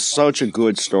 and it was such a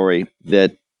good story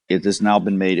that it has now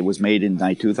been made. It was made in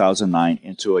 2009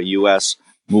 into a U.S.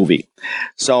 movie.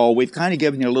 So we've kind of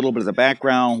given you a little bit of the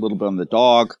background, a little bit on the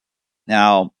dog.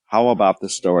 Now, how about the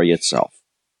story itself?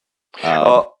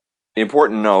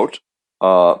 Important note,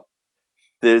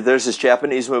 there's this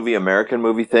Japanese movie, American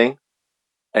movie thing.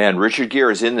 And Richard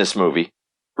Gere is in this movie.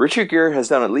 Richard Gere has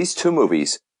done at least 2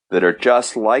 movies that are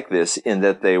just like this in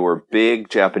that they were big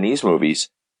Japanese movies.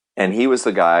 And he was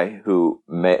the guy who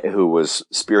was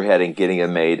spearheading getting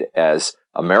them made as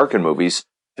American movies.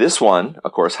 This one,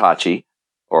 of course, Hachi,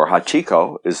 or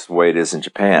Hachiko, is the way it is in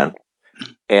Japan.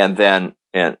 And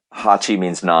Hachi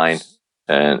means 9.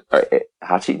 And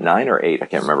Hachi, 9 or 8, I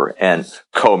can't remember. And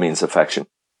Ko means affection.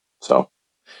 So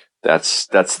that's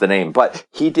the name. But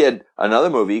he did another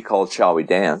movie called Shall We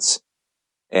Dance,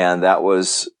 and that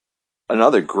was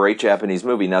another great Japanese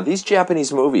movie. Now, these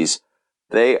Japanese movies,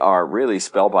 they are really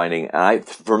spellbinding.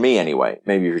 For me anyway,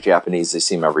 maybe if you're Japanese, they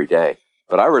see them every day,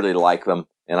 but I really like them.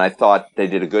 And I thought they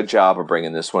did a good job of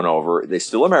bringing this one over. They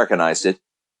still Americanized it,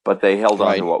 but they held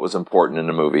on to what was important in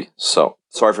the movie. So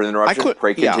sorry for the interruption.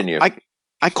 Pray continue.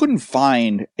 I couldn't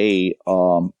find I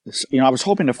was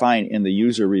hoping to find in the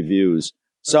user reviews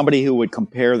somebody who would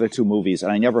compare the 2 movies,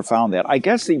 and I never found that. I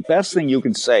guess the best thing you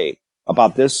can say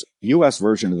about this U.S.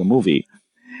 version of the movie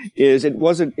is it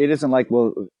wasn't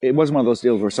one of those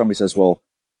deals where somebody says, well,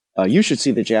 you should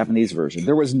see the Japanese version.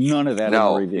 There was none of that in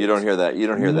the reviews. No, you don't hear that.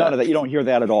 None of that. You don't hear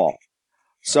that at all.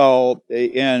 So,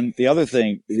 and the other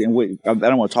thing, I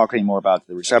don't want to talk anymore about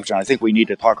the reception. I think we need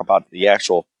to talk about the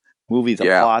actual movie, the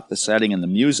plot, the setting, and the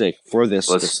music for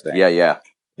this thing. Yeah.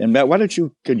 And Matt,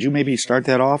 could you maybe start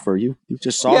that off, or you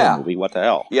just saw the movie? What the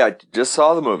hell? Yeah, just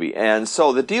saw the movie. And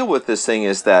so the deal with this thing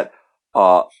is that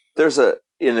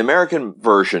in the American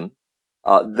version,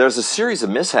 there's a series of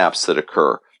mishaps that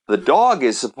occur. The dog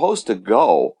is supposed to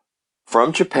go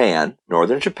from Japan,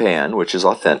 northern Japan, which is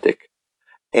authentic,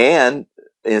 and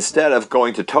instead of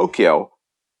going to Tokyo,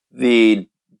 the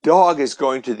dog is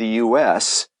going to the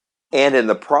U.S., And in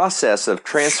the process of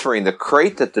transferring the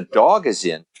crate that the dog is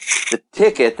in, the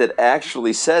ticket that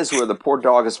actually says where the poor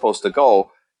dog is supposed to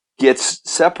go gets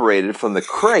separated from the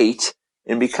crate.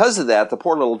 And because of that, the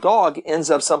poor little dog ends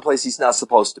up someplace he's not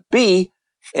supposed to be,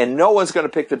 and no one's going to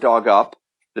pick the dog up.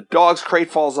 The dog's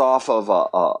crate falls off of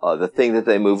the thing that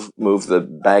they move the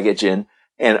baggage in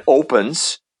and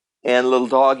opens, and little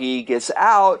doggy gets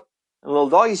out, and little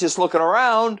doggy's just looking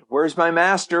around. Where's my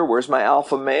master? Where's my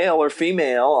alpha male or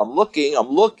female? I'm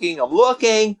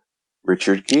looking.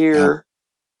 Richard Gere.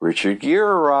 Richard Gere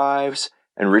arrives,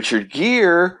 and Richard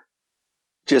Gere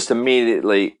just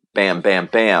immediately, bam, bam,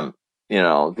 bam. You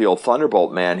know, the old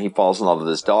Thunderbolt man, he falls in love with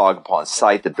his dog upon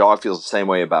sight. The dog feels the same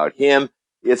way about him.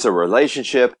 It's a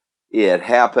relationship. It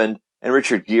happened. And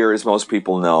Richard Gere, as most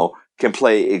people know, can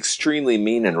play extremely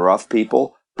mean and rough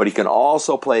people, but he can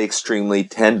also play extremely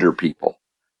tender people.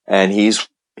 And he's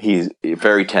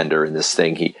very tender in this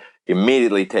thing. He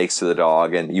immediately takes to the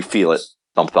dog, and you feel it.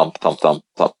 Thump, thump, thump, thump,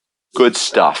 thump. Good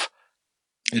stuff.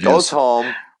 It Goes is.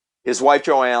 home. His wife,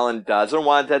 Jo Allen, doesn't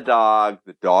want the dog.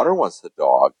 The daughter wants the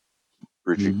dog.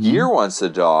 Richard Gere wants the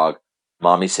dog.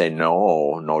 Mommy say,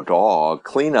 no dog.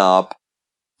 Clean up,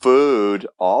 food,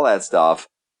 all that stuff.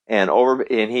 And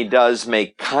he does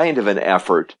make kind of an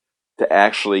effort to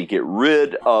actually get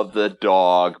rid of the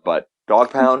dog, but dog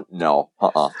pound? No.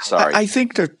 Sorry. I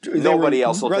think that nobody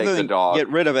else will take the dog. Get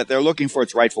rid of it. They're looking for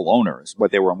its rightful owner, is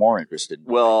what they were more interested in.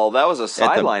 Well, that was a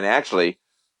sideline, actually.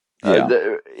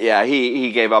 Yeah.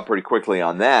 He gave up pretty quickly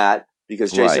on that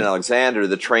because Jason Alexander,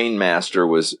 the train master,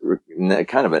 was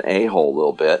kind of an a-hole a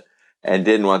little bit and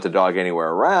didn't want the dog anywhere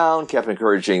around, kept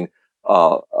encouraging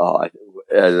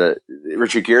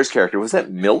Richard Gere's character. Was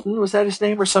that Milton? Was that his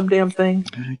name or some damn thing?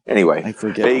 Anyway. I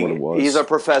forget what it was. He's a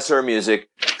professor of music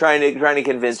trying to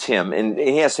convince him. And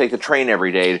he has to take the train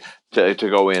every day to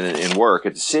go in and work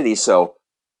at the city. So,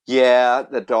 yeah,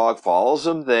 the dog follows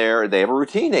him there. They have a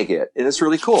routine they get. And it's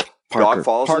really cool. Parker. Dog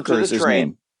follows Parker him to is the his train.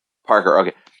 name. Parker,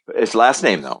 okay. His last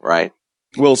name, though, right?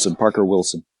 Wilson. Parker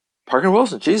Wilson. Parker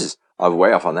Wilson. Jesus. I was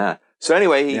way off on that. So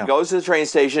anyway, he goes to the train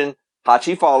station.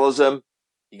 Hachi follows him.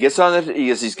 He gets on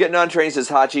he's getting on the train. He says,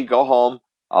 Hachi, go home.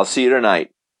 I'll see you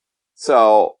tonight.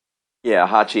 So, yeah,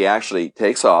 Hachi actually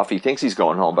takes off. He thinks he's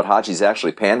going home, but Hachi's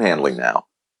actually panhandling now.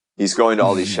 He's going to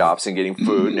all these shops and getting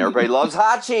food, and everybody loves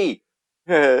Hachi.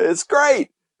 It's great.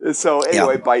 So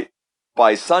anyway,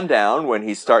 by sundown, when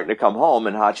he's starting to come home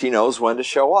and Hachi knows when to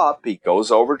show up, he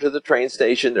goes over to the train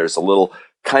station. There's a little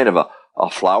kind of a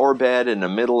flower bed in the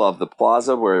middle of the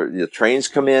plaza where the trains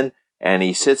come in. And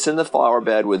he sits in the flower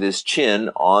bed with his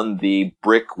chin on the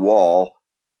brick wall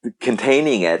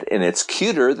containing it, and it's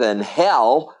cuter than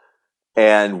hell,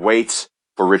 and waits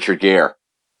for Richard Gere.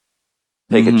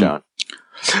 Take it, John.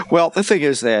 Well, the thing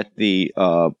is that the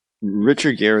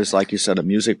Richard Gere is, like you said, a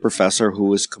music professor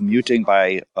who is commuting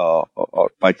by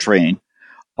train,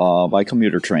 by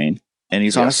commuter train, and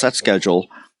he's on a set schedule.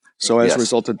 So as a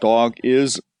result, the dog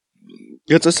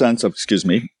gets a sense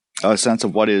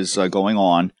of what is going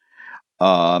on.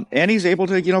 And he's able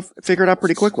to, figure it out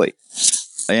pretty quickly.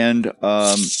 And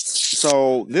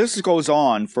so this goes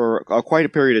on for quite a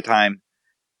period of time,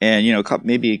 and,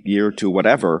 maybe a year or two,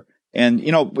 whatever. And,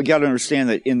 we got to understand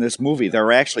that in this movie, there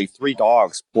are actually 3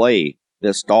 dogs play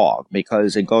this dog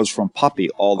because it goes from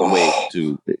puppy all the way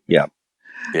to, Yeah.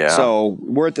 So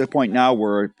we're at the point now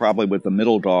where probably with the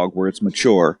middle dog where it's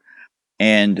mature.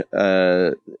 And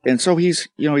so he's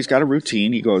got a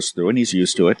routine he goes through and he's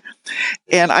used to it.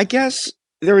 And I guess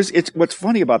what's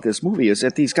funny about this movie is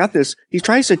that he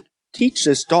tries to teach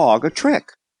this dog a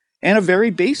trick, and a very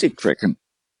basic trick.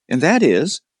 And that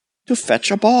is to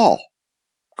fetch a ball.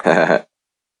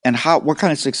 And what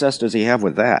kind of success does he have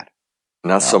with that?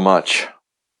 Not so much.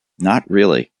 Not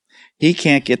really. He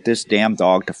can't get this damn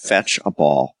dog to fetch a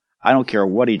ball. I don't care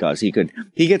what he does. He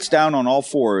gets down on all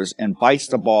fours and bites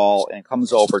the ball and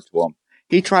comes over to him.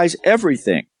 He tries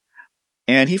everything.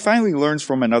 And he finally learns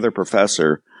from another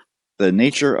professor the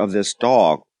nature of this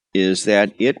dog is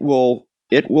that it will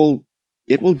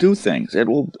do things. It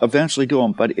will eventually do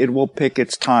them, but it will pick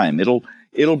its time.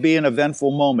 It'll be an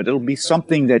eventful moment. It'll be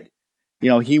something that,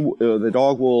 the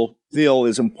dog will feel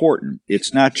is important.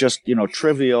 It's not just,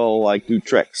 trivial, like do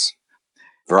tricks.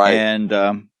 Right.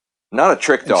 And, not a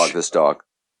trick dog, this dog.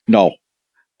 No.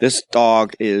 This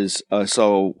dog is,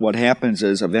 so what happens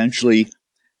is eventually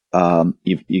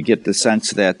you get the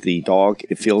sense that the dog,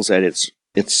 it feels that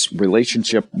its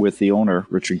relationship with the owner,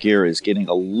 Richard Gere, is getting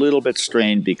a little bit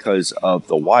strained because of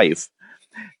the wife.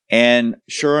 And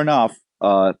sure enough,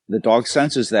 the dog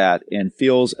senses that and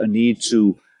feels a need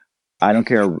to I don't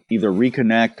care, either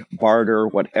reconnect, barter,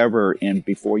 whatever, and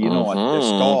before you know it, this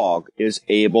dog is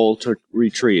able to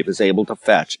retrieve, is able to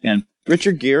fetch. And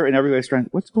Richard Gere and everybody's trying,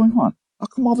 what's going on? How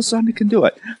come all of a sudden it can do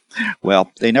it?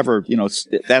 Well, they never,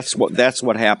 that's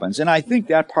what happens. And I think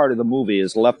that part of the movie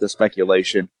is left to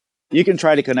speculation. You can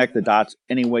try to connect the dots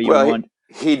any way you want.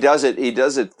 He does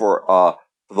it for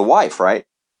the wife, right?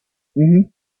 Mm-hmm.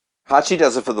 Hachi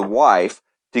does it for the wife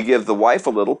to give the wife a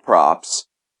little props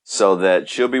so that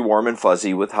she'll be warm and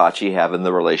fuzzy with Hachi having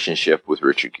the relationship with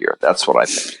Richard Gere. That's what I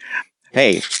think.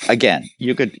 Hey, again,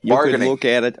 you could look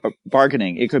at it,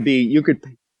 bargaining. It could be,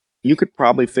 you could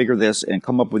probably figure this and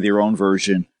come up with your own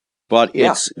version, but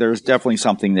there's definitely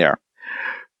something there.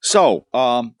 So,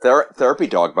 therapy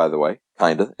dog, by the way,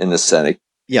 kind of in this setting.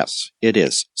 Yes, it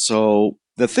is. So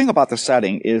the thing about the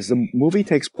setting is the movie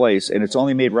takes place, and it's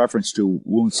only made reference to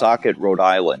Woonsocket, Rhode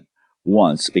Island,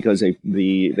 once because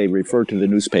they refer to the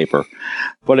newspaper,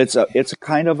 but it's a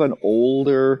kind of an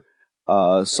older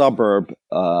suburb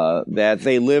that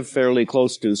they live fairly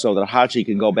close to, so that Hachi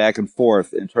can go back and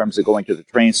forth in terms of going to the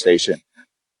train station.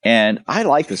 And I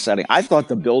like the setting. I thought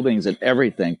the buildings and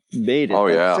everything made it. Oh,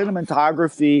 yeah.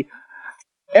 Cinematography,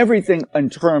 everything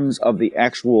in terms of the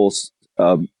actual,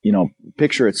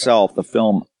 picture itself, the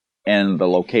film and the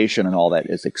location and all that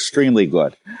is extremely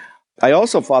good. I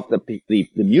also thought that the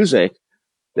music,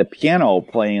 the piano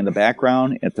playing in the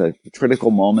background at the critical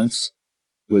moments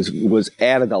was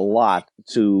added a lot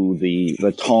to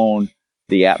the tone,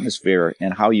 the atmosphere,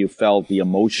 and how you felt. The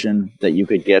emotion that you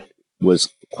could get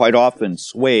was quite often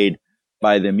swayed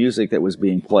by the music that was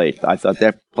being played. I thought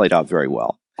that played out very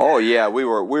well. Oh yeah, we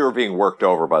were being worked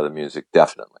over by the music,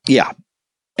 definitely. Yeah,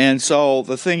 and so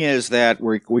the thing is that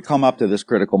we come up to this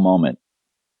critical moment,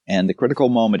 and the critical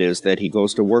moment is that he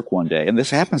goes to work one day, and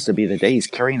this happens to be the day he's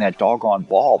carrying that doggone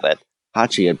ball that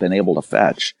Hachi had been able to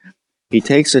fetch. He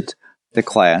takes it to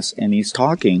class, and he's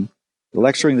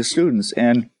lecturing the students,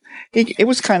 and it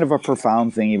was kind of a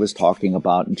profound thing he was talking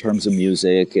about in terms of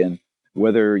music and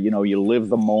whether, you live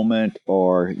the moment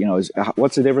or,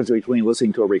 what's the difference between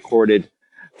listening to a recorded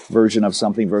version of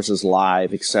something versus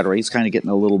live, etc. He's kind of getting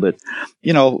a little bit,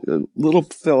 a little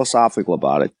philosophical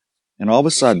about it. And all of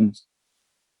a sudden,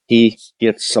 he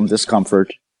gets some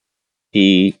discomfort.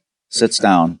 He sits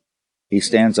down, he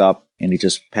stands up, and he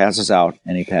just passes out,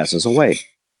 and he passes away.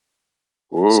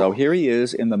 Ooh. So here he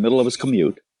is in the middle of his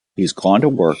commute. He's gone to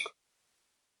work,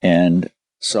 and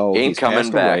so he's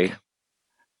coming back. Away,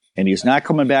 and he's not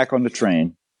coming back on the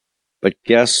train. But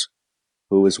guess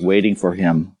who is waiting for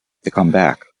him to come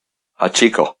back?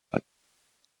 Hachiko.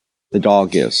 The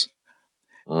dog is,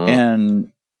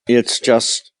 and it's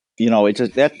just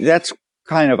that's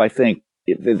kind of, I think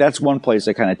that's one place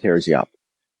that kind of tears you up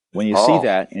when you see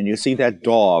that, and you see that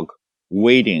dog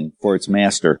waiting for its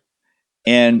master,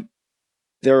 and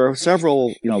there are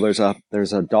several, there's a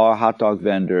hot dog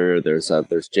vendor.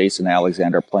 There's Jason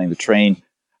Alexander playing the train,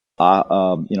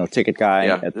 ticket guy.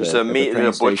 Yeah, there's a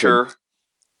butcher.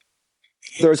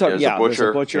 There's a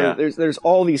butcher. Yeah. There's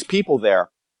all these people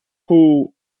there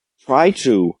who try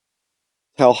to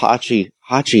tell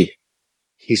Hachi,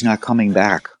 he's not coming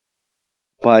back.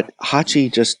 But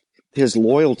Hachi his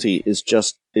loyalty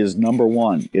is number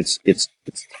one. It's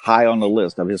high on the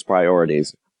list of his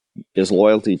priorities. His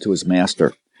loyalty to his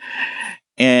master.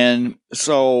 And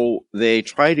so they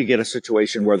try to get a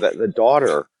situation where the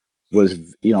daughter was,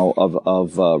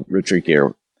 of Richard Gere,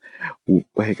 who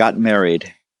had got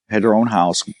married, had her own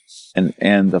house, and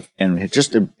had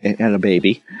just had a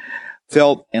baby,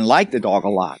 felt and liked the dog a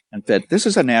lot, and said, this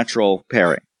is a natural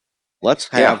pairing. Let's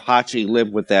have Hachi live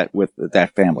with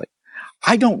that family.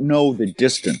 I don't know the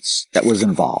distance that was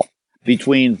involved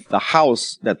between the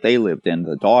house that they lived in,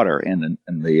 the daughter, and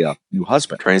the new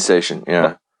husband. Train station,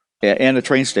 yeah. And the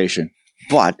train station.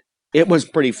 But it was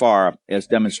pretty far, as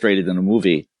demonstrated in the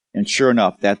movie. And sure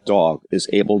enough, that dog is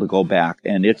able to go back,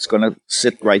 and it's going to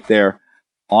sit right there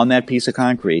on that piece of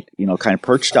concrete, kind of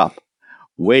perched up,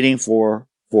 waiting for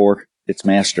its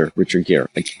master, Richard Gere.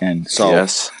 And so,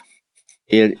 yes.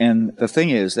 And the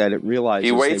thing is that it realizes...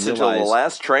 He waits until the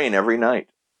last train every night.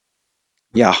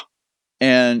 Yeah.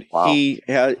 And what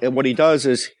he does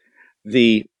is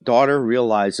the daughter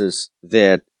realizes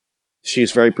that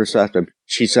she's very perceptive.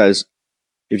 She says,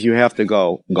 if you have to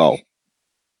go, go.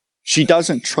 She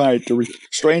doesn't try to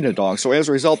restrain the dog. So as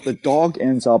a result, the dog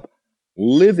ends up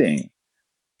living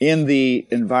in the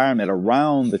environment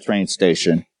around the train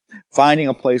station, finding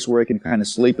a place where it can kind of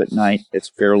sleep at night. It's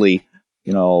fairly,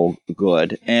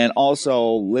 good. And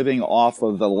also living off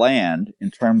of the land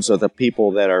in terms of the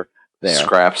people that are there.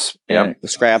 Scraps. Yeah. The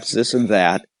scraps, this and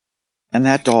that. And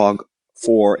that dog,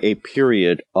 for a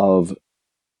period of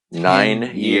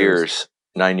 9 years.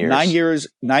 9 years. 9 years.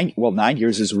 9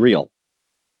 years is real.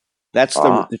 That's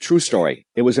the true story.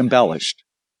 It was embellished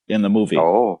in the movie.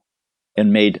 Oh.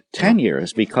 And made 10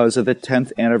 years because of the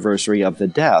 10th anniversary of the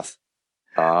death.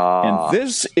 And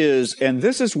this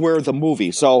is where the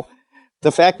movie. So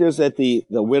the fact is that the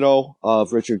widow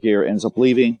of Richard Gere ends up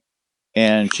leaving,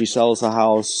 and she sells the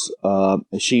house.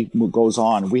 She goes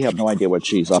on. We have no idea what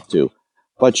she's up to,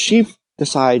 but she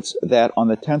decides that on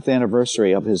the 10th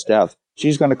anniversary of his death,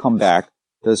 she's going to come back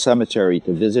to the cemetery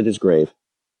to visit his grave,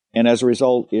 and as a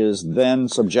result is then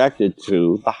subjected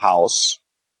to the house.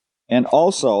 And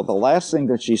also, the last thing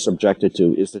that she's subjected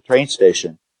to is the train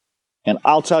station. And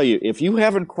I'll tell you, if you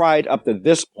haven't cried up to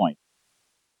this point,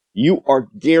 you are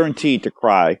guaranteed to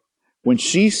cry when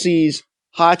she sees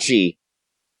Hachi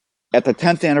at the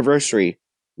 10th anniversary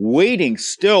waiting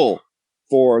still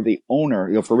for the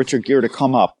owner, for Richard Gere to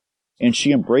come up. And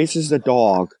she embraces the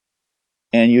dog.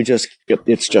 And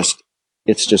it's just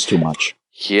too much.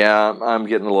 Yeah, I'm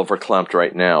getting a little verklempt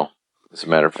right now, as a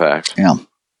matter of fact. Yeah.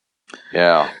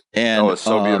 Yeah. And, it's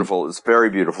so beautiful. It's very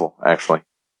beautiful, actually.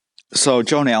 So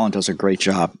Joan Allen does a great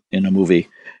job in the movie.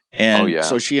 And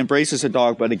so she embraces the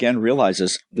dog, but again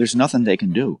realizes there's nothing they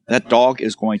can do. That dog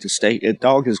is going to stay. That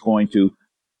dog is going to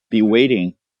be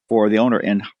waiting for the owner.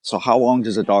 And so how long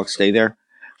does the dog stay there?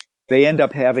 They end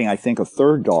up having, I think, a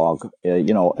third dog,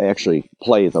 actually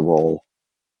play the role.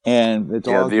 And the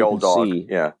dog, the old dog.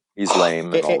 Yeah. He's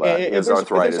lame and all that. He has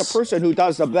arthritis. There's a person who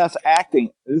does the best acting.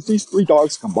 These three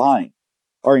dogs combined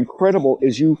are incredible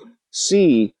as you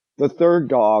see the third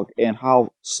dog and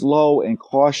how slow and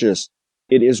cautious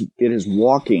it is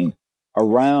walking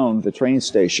around the train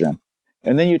station.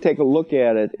 And then you take a look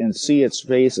at it and see its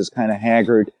face is kind of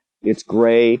haggard. It's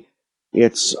gray.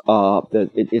 It's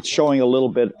showing a little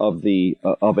bit of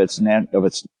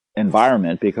its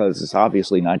environment because it's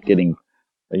obviously not getting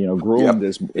groomed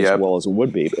as well as it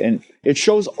would be. And it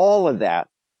shows all of that.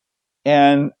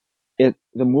 And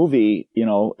the movie,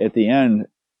 at the end,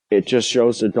 it just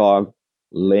shows the dog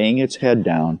laying its head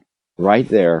down right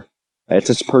there as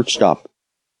it's perched up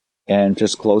and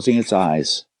just closing its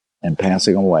eyes and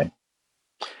passing away.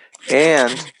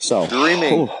 And so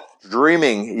dreaming.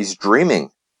 He's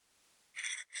dreaming.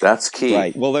 That's key.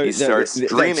 Right. Well, he starts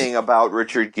dreaming about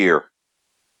Richard Gere.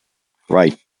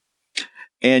 Right.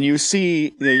 And you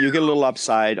see, you get a little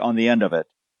upside on the end of it,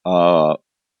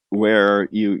 where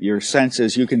your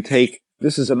senses, you can take,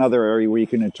 this is another area where you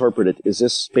can interpret it. Is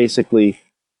this basically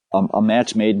a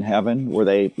match made in heaven where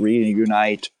they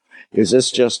reunite? Is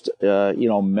this just,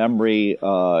 memory, you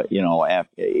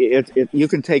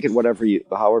can take it however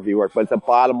you work. But the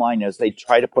bottom line is they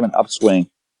try to put an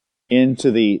upswing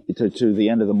into to the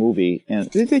end of the movie. And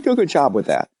they do a good job with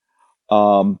that.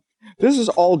 This is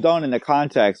all done in the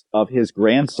context of his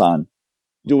grandson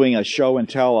doing a show and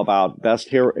tell about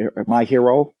My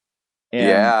Hero.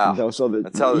 And that's how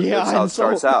it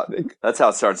starts out. That's how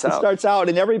it starts out. It starts out,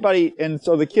 and everybody, and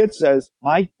so the kid says,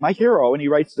 "My hero," and he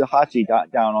writes the Hachi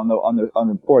down on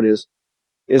the board is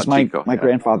Hachiko, my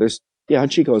grandfather's. Yeah,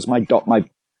 Hachiko is my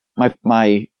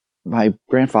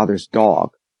grandfather's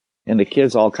dog, and the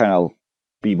kids all kind of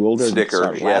bewildered.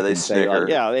 Snicker, they snicker.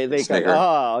 They go,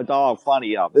 "Oh, dog,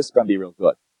 funny. This is gonna be real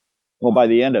good." Well, by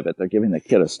the end of it, they're giving the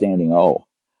kid a standing O.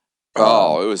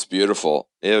 It was beautiful.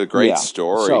 It was a great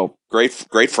story. So,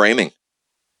 great framing.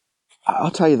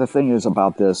 I'll tell you the thing is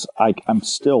about this.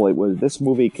 This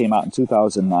movie came out in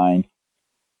 2009.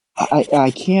 I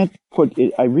can't put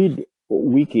it. I read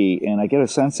Wiki and I get a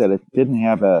sense that it didn't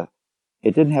have a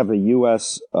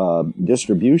U.S.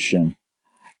 distribution.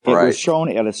 It was shown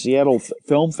at a Seattle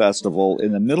Film Festival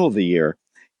in the middle of the year.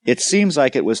 It seems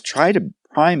like it was trying to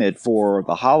prime it for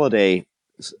the holiday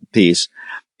piece.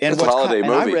 And it's a holiday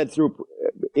movie. I read through.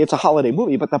 It's a holiday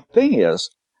movie, but the thing is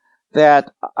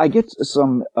that I get a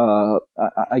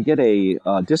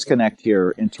disconnect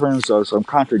here in terms of some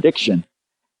contradiction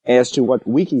as to what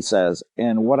Wiki says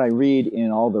and what I read in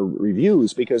all the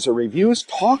reviews, because the reviews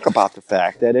talk about the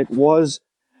fact that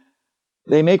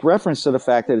they make reference to the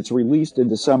fact that it's released in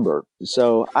December.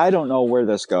 So I don't know where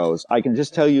this goes. I can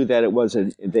just tell you that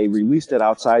they released it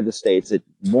outside the States. It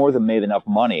more than made enough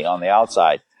money on the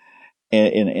outside.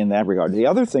 In that regard. The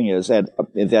other thing is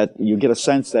that you get a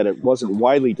sense that it wasn't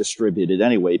widely distributed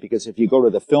anyway, because if you go to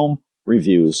the film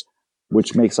reviews,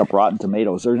 which makes up Rotten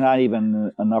Tomatoes, there's not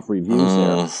even enough reviews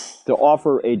there to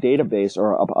offer a database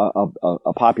or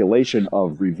a population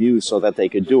of reviews so that they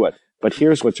could do it. But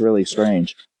here's what's really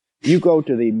strange. You go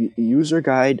to the user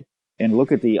guide and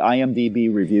look at the IMDb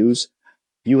reviews,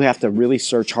 you have to really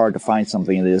search hard to find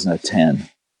something that isn't a 10.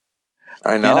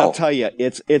 I And I'll know. tell you,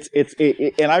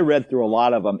 and I read through a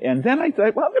lot of them. And then I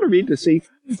thought, well, I'm going to read to see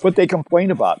what they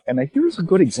complain about. And here's a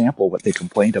good example of what they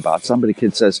complained about.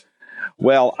 Kid says,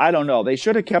 well, I don't know. They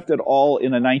should have kept it all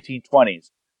in the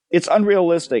 1920s. It's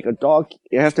unrealistic. A dog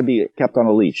has to be kept on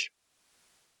a leash.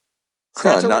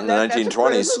 Not in the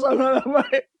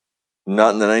 1920s.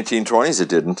 Not in the 1920s, it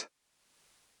didn't.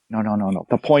 No.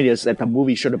 The point is that the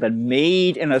movie should have been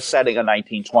made in a setting of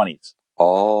 1920s.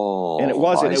 Oh, and it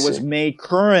wasn't. It was made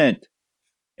current.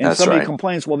 And that's somebody right.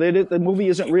 complains, well, the movie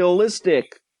isn't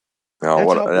realistic.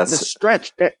 No, that's a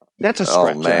stretch. That's a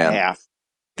stretch and a half.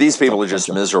 These people are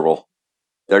just miserable.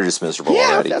 They're just miserable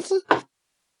already. That's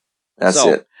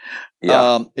it.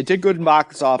 Yeah. It did good in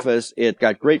box office. It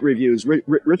got great reviews.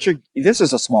 Richard, this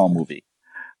is a small movie,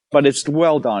 but it's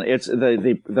well done. It's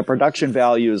the production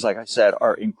values, like I said,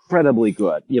 are incredibly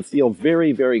good. You feel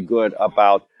very, very good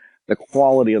about the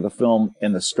quality of the film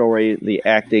and the story, the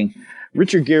acting.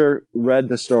 Richard Gere read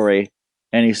the story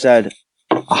and he said,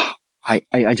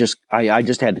 I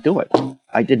just had to do it.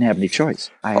 I didn't have any choice.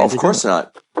 Of course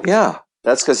not. Yeah.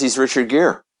 That's because he's Richard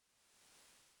Gere.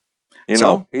 You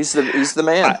know, he's the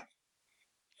man.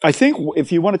 I think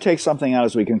if you want to take something out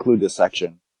as we conclude this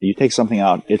section, you take something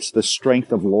out, it's the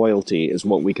strength of loyalty is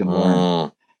what we can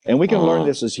learn. And we can learn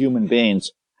this as human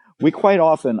beings. We quite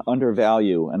often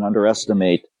undervalue and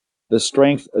underestimate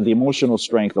the emotional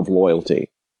strength of loyalty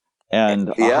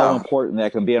and how important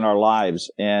that can be in our lives.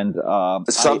 And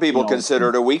some people consider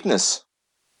it a weakness.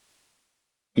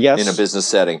 Yes. In a business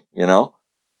setting,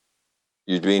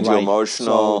 you're being too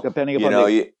emotional. So depending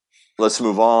upon let's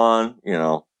move on.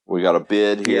 We got a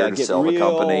bid here to sell the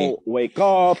company. Wake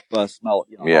up, smell.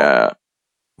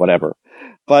 Whatever.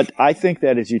 But I think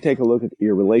that as you take a look at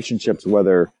your relationships,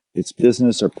 whether it's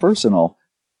business or personal,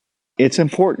 it's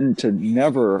important to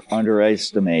never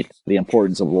underestimate the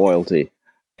importance of loyalty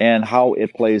and how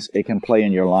it can play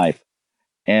in your life.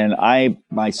 And I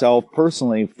myself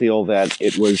personally feel that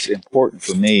it was important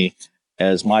for me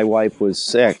as my wife was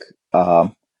sick.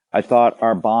 I thought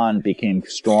our bond became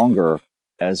stronger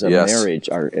as a marriage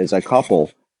or as a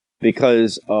couple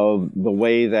because of the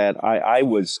way that I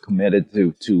was committed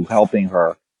to helping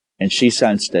her, and she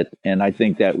sensed it. And I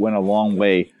think that went a long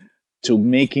way to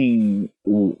making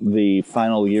the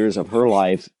final years of her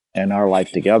life and our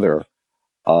life together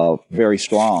very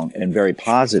strong and very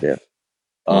positive.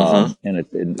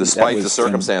 Despite the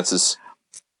circumstances.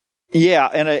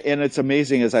 And it's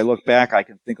amazing as I look back, I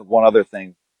can think of one other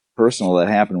thing personal that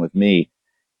happened with me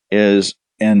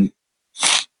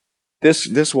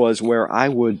this was where I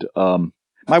would,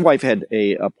 my wife had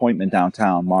a appointment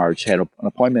downtown. Marge had an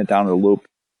appointment down the Loop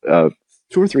 2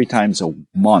 or 3 times a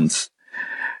month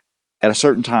at a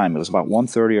certain time. It was about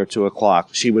 1:30 or 2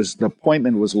 o'clock. The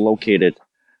appointment was located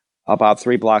about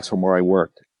 3 blocks from where I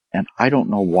worked. And I don't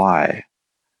know why,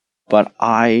 but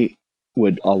I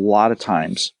would a lot of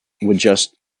times would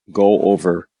just go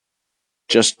over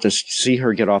just to see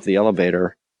her get off the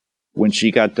elevator when she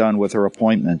got done with her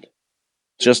appointment,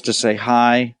 just to say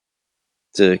hi,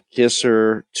 to kiss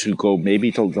her, to go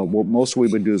maybe to the most we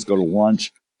would do is go to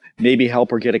lunch, maybe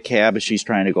help her get a cab as she's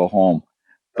trying to go home.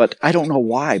 But I don't know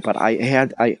why, but I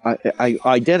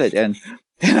did it. And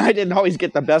I didn't always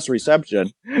get the best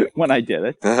reception when I did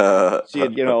it. She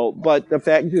had, but the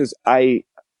fact is I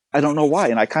don't know why.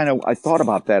 And I thought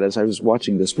about that as I was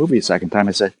watching this movie a second time.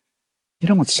 I said,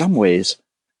 in some ways,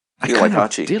 I kind of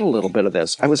did a little bit of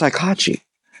this. I was like Hachi.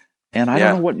 And I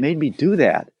don't know what made me do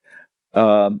that.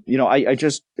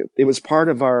 It was part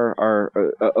of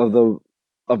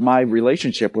of my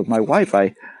relationship with my wife.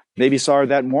 I maybe saw her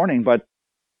that morning, but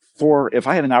if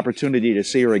I had an opportunity to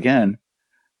see her again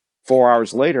 4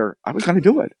 hours later, I was going to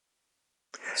do it.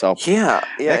 So that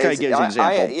kind of gives you an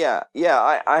example.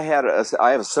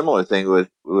 I have a similar thing with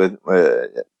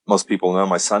most people know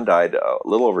my son died a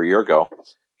little over a year ago,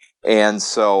 and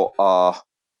so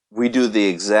we do the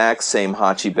exact same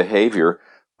Hachi behavior.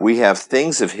 We have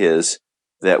things of his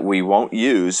that we won't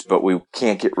use, but we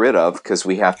can't get rid of because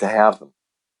we have to have them.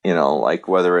 Like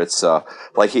whether it's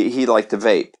like he liked to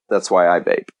vape. That's why I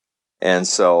vape. And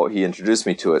so he introduced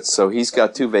me to it. So he's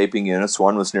got 2 vaping units.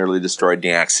 One was nearly destroyed in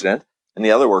the accident, and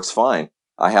the other works fine.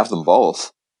 I have them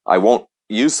both. I won't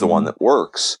use the one that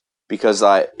works because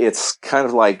it's kind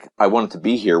of like I want it to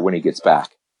be here when he gets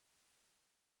back.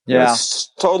 Yeah.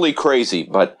 It's totally crazy,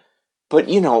 but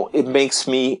it makes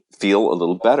me feel a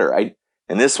little better.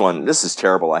 And this is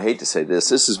terrible. I hate to say this.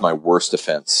 This is my worst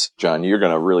offense, John. You're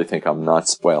going to really think I'm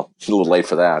nuts. Well, it's a little late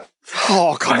for that.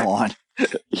 Oh, come on.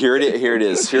 Here it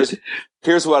is.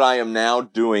 Here's what I am now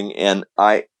doing, and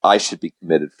I should be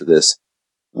committed for this.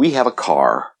 We have a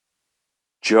car.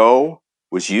 Joe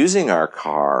was using our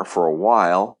car for a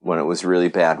while when it was really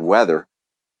bad weather,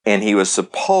 and he was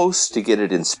supposed to get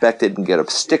it inspected and get a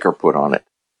sticker put on it.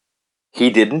 He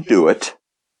didn't do it.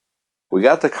 We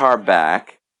got the car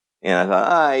back, and I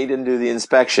thought, he didn't do the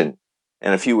inspection.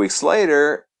 And a few weeks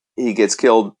later, he gets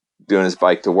killed doing his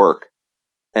bike to work.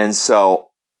 And so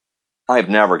I've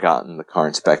never gotten the car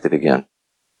inspected again.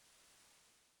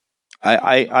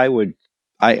 I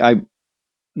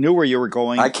knew where you were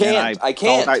going. I can't. I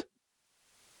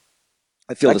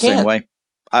feel the same way.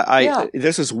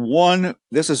 This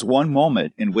is one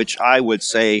moment in which I would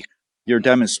say you're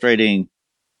demonstrating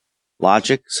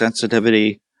logic,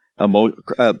 sensitivity,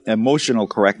 emotional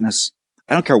correctness.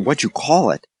 I don't care what you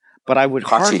call it, but I would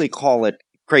hardly call it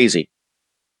crazy.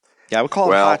 Yeah, I would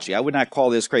call it Hachi. I would not call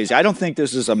this crazy. I don't think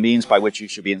this is a means by which you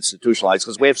should be institutionalized,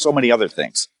 because we have so many other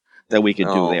things that we could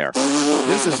do there.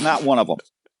 This is not one of them.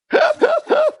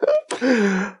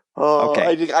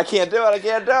 Okay. I can't do it. I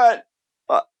can't do it.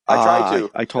 I tried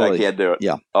to. I can't do it.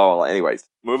 Yeah. Oh, well, anyways,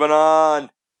 moving on.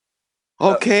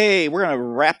 Okay, we're going to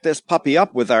wrap this puppy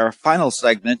up with our final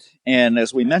segment. And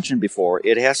as we mentioned before,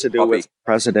 it has to do with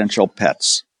presidential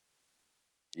pets.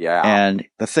 Yeah. And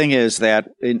the thing is that,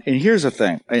 and here's the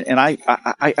thing, and I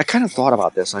kind of thought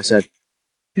about this. I said,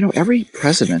 every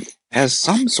president has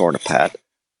some sort of pet.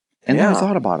 And then I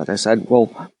thought about it. I said,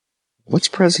 well, what's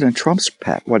President Trump's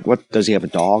pet? What does he have? A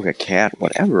dog, a cat,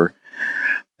 whatever?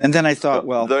 And then I thought,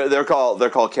 well, they're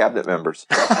called cabinet members.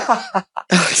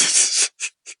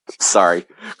 Sorry,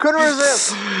 couldn't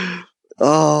resist.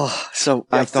 Oh, so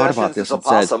I thought about this and said,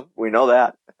 possum. We know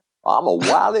that. I'm a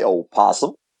wily old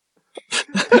possum.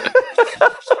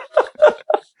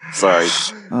 Sorry.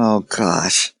 Oh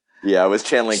gosh. Yeah, I was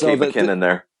channeling Kate McKinnon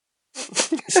there.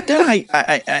 Then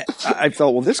I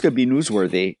felt, well, this could be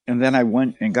newsworthy, and then I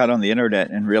went and got on the internet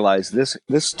and realized this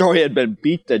story had been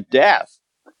beat to death.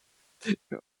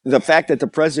 The fact that the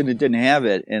president didn't have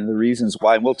it and the reasons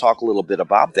why, and we'll talk a little bit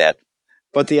about that.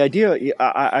 But the idea,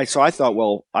 so I thought,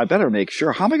 well, I better make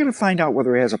sure. How am I going to find out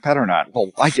whether he has a pet or not? Well,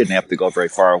 I didn't have to go very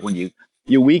far. When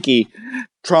you wiki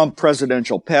Trump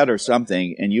presidential pet or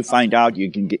something, and you find out, you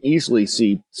can easily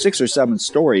see 6 or 7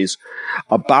 stories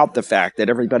about the fact that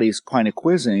everybody's kind of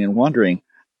quizzing and wondering,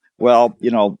 well,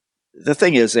 the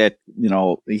thing is that,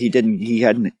 he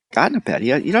hadn't gotten a pet.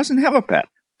 He doesn't have a pet.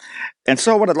 And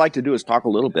so what I'd like to do is talk a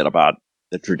little bit about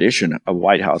the tradition of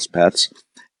White House pets.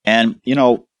 And,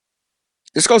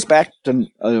 this goes back to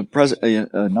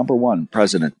number one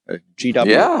president,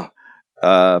 G.W. Yeah.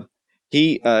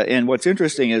 And what's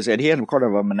interesting is that he had kind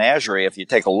of a menagerie. If you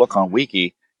take a look on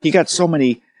Wiki, he got so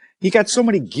many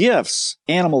gifts,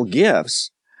 animal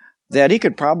gifts, that he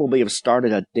could probably have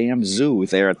started a damn zoo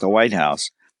there at the White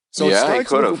House. So it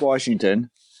starts with Washington,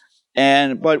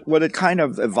 but what it kind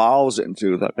of evolves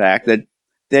into the fact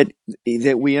that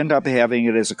we end up having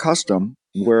it as a custom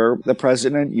where the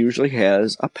president usually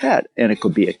has a pet, and it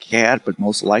could be a cat, but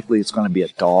most likely it's going to be a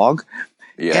dog.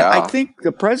 Yeah. And I think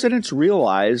the presidents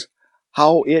realize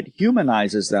how it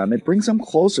humanizes them. It brings them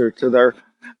closer to their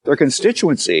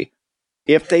constituency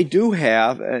if they do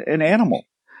have an animal.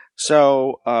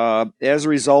 So as a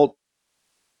result,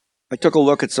 I took a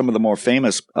look at some of the more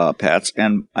famous pets,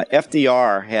 and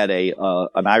FDR had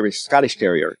an Irish Scottish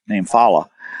Terrier named Fala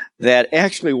that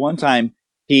actually one time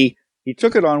he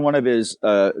took it on one of his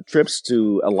trips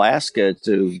to Alaska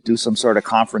to do some sort of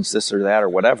conference, this or that or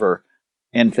whatever.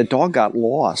 And the dog got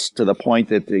lost to the point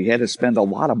that he had to spend a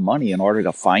lot of money in order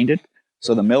to find it.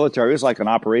 So the military, it was like an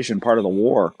operation part of the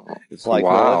war. It's like,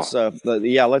 wow.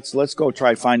 Let's go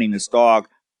try finding this dog.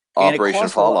 Operation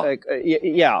Fala.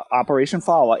 Operation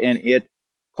Fala. And it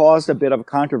caused a bit of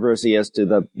controversy as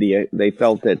to they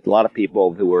felt that a lot of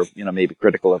people who were, maybe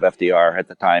critical of FDR at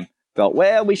the time felt,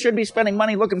 well, we should be spending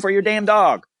money looking for your damn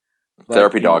dog. But,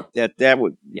 therapy dog.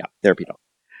 Therapy dog.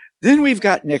 Then we've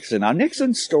got Nixon. Now,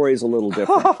 Nixon's story is a little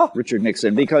different, Richard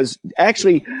Nixon, because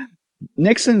actually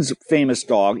Nixon's famous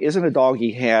dog isn't a dog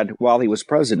he had while he was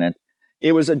president.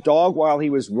 It was a dog while he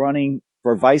was running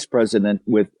for vice president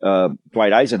with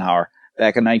Dwight Eisenhower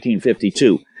back in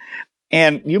 1952.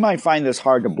 And you might find this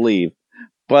hard to believe,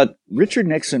 but Richard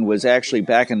Nixon was actually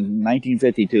back in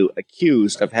 1952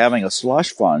 accused of having a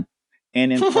slush fund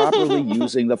and improperly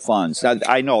using the funds. Now,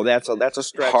 I know that's a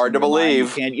stretch. Hard to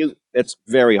believe. It's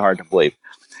very hard to believe.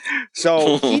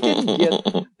 So he didn't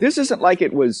get. This isn't like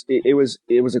it was. It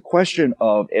was a question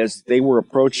of, as they were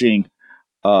approaching,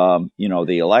 the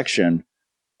election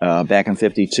back in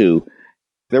 52.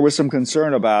 There was some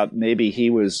concern about maybe he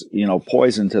was,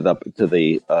 poison to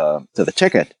the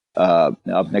ticket of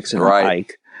Nixon and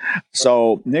Ike.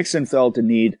 So Nixon felt the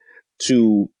need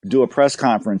to do a press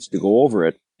conference to go over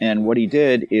it. And what he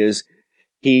did is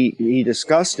he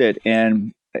discussed it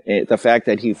and the fact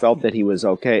that he felt that he was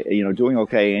okay, doing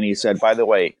okay. And he said, by the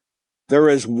way, there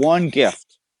is one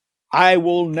gift I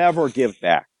will never give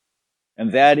back.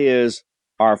 And that is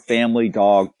our family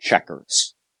dog,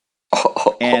 Checkers.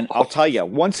 And I'll tell you,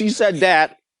 once he said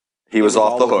that, he was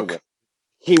off the hook.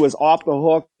 He was off the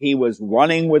hook. He was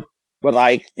running with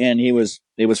Ike, and it was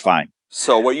fine.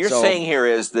 So what you're saying here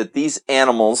is that these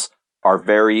animals are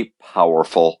very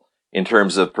powerful in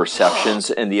terms of perceptions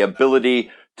and the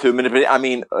ability to manipulate. I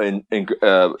mean,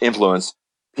 influence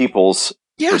people's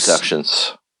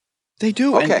perceptions. They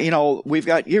do, okay.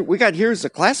 And here's a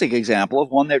classic example of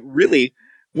one that really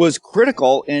was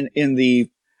critical in the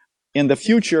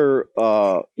future,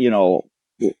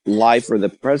 life or the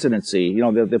presidency,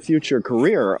 the future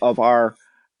career of our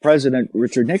President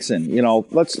Richard Nixon.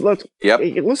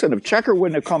 Listen, if Checker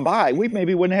wouldn't have come by, we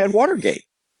maybe wouldn't have had Watergate.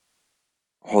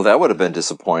 Oh, that would have been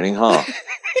disappointing, huh?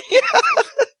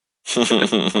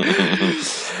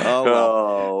 Oh,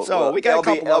 well. So we got a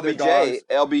couple other dogs.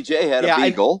 LBJ had a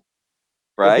beagle,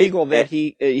 right? A beagle that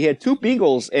he had two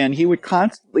beagles, and he would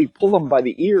constantly pull them by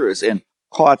the ears and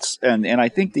caught, and I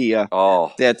think that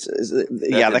caused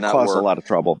a lot of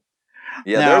trouble.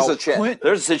 Yeah, now,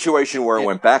 there's a situation where it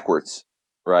went backwards,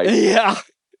 right? Yeah.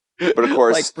 But of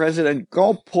course, like President,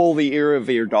 go pull the ear of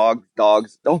your dogs.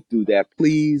 Don't do that,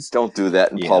 please. Don't do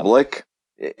that in public.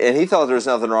 And he thought there was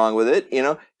nothing wrong with it.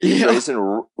 He's raised in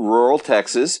rural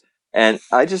Texas. And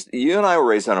you and I were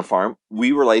raised on a farm.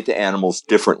 We relate to animals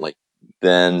differently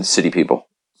than city people.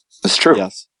 It's true.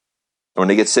 Yes. When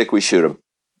they get sick, we shoot them.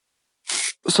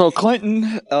 So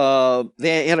Clinton,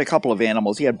 they had a couple of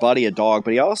animals. He had Buddy, a dog,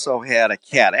 but he also had a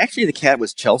cat. Actually, the cat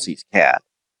was Chelsea's cat.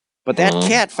 But that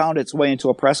cat found its way into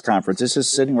a press conference. This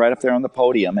is sitting right up there on the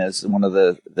podium as one of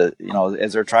the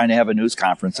as they're trying to have a news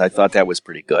conference. I thought that was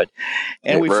pretty good.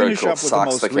 And we finish up with the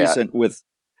most recent with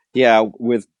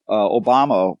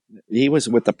Obama. He was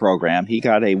with the program. He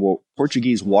got a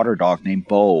Portuguese water dog named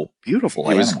Bo.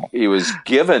 Beautiful animal. He was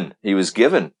given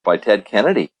by Ted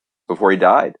Kennedy before he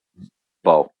died.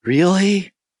 Bo.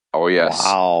 Really? Oh, yes.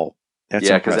 Wow. That's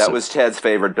impressive. Because that was Ted's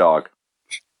favorite dog.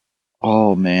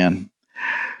 Oh, man.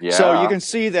 Yeah. So you can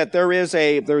see that there's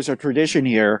a tradition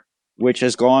here which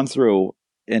has gone through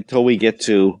until we get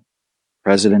to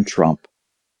President Trump.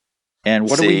 And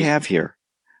what do we have here?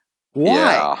 Why?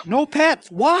 Yeah. No pets.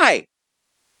 Why?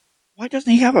 Why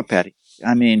doesn't he have a pet?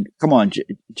 I mean, come on,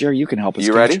 Jerry, you can help us.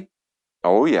 You ready?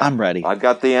 Oh, yeah. I'm ready. I've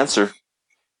got the answer.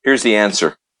 Here's the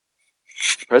answer.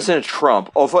 President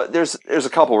Trump. Oh, there's a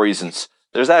couple reasons.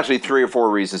 There's actually 3 or 4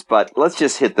 reasons, but let's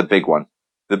just hit the big one.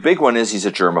 The big one is he's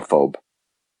a germaphobe.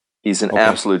 He's an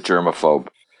absolute germaphobe.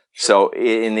 So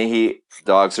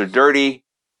dogs are dirty.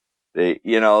 They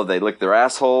lick their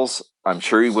assholes. I'm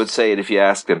sure he would say it if you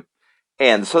asked him.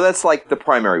 And so that's like the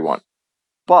primary one.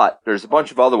 But there's a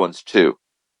bunch of other ones too.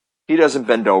 He doesn't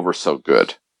bend over so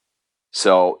good.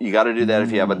 So you got to do that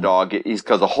if you have a dog.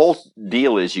 Because the whole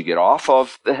deal is you get off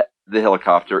of the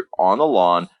helicopter on the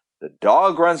lawn. The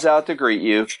dog runs out to greet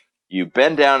you. You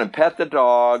bend down and pet the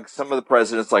dog. Some of the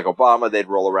presidents, like Obama, they'd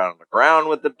roll around on the ground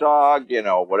with the dog,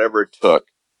 whatever it took.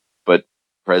 But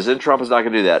President Trump is not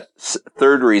going to do that.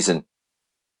 Third reason,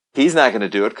 he's not going to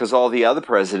do it because all the other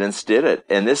presidents did it.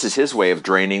 And this is his way of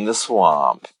draining the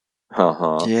swamp.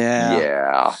 Uh-huh.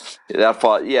 Yeah.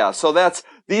 Yeah. So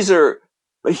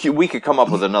we could come up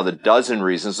with another dozen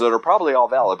reasons that are probably all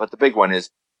valid. But the big one is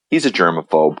he's a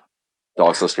germaphobe.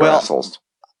 Dogs lick your assholes.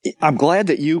 I'm glad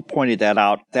that you pointed that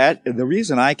out. That the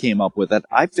reason I came up with it,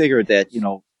 I figured that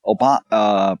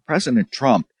President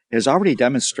Trump has already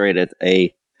demonstrated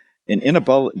an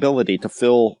inability to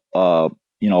fill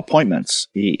appointments.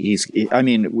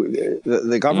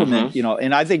 The government,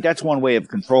 and I think that's one way of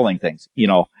controlling things.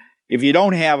 If you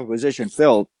don't have a position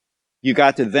filled, you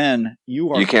got to then you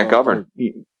can't govern.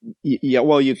 You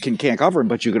can't govern,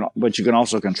 but you can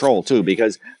also control too,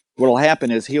 because what will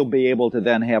happen is he'll be able to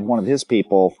then have one of his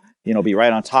people, be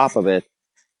right on top of it,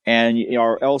 and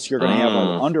or else you're going to have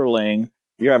an underling.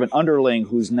 You have an underling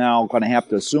who's now going to have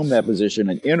to assume that position,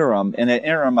 an interim, and an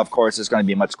interim, of course, is going to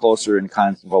be much closer in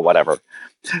constable, whatever.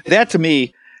 That to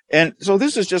me, and so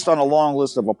this is just on a long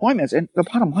list of appointments, and the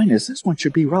bottom line is this one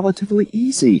should be relatively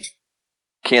easy.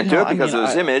 Can't do it because of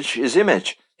his image. His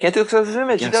image. Can't do it because of his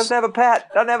image. Yes. He doesn't have a pet.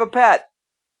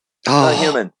 He's not a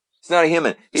human. He's not a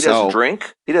human. He doesn't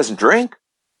drink.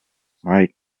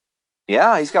 Right.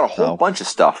 Yeah, he's got a whole bunch of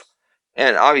stuff.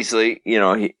 And obviously,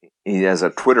 he has a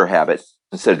Twitter habit.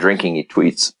 Instead of drinking, he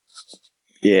tweets.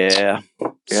 Yeah.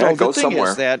 So go the thing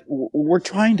somewhere. Is that we're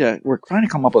trying to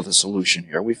come up with a solution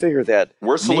here. We figure that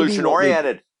we're solution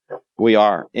oriented. We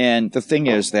are. And the thing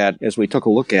is that as we took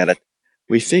a look at it,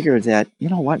 we figured that, you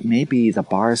know what, maybe the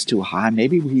bar is too high.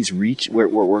 Maybe he's reached where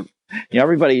we're,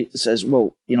 everybody says,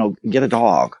 well, get a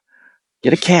dog,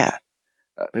 get a cat.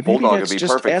 But maybe Bulldog that's would be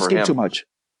just perfect for asking him. too much.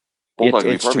 Bulldog would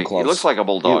be It's too perfect. close. He looks like a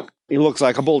bulldog. He looks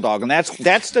like a bulldog, and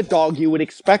that's the dog you would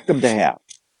expect him to have.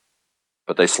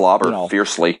 But they slobber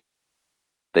fiercely.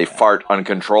 They fart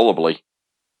uncontrollably.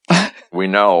 We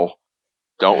know,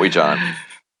 don't we, John?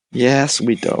 Yes,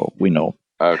 we do. We know.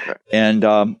 Okay. And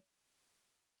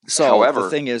so however, the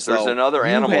thing is, there's another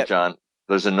animal, John.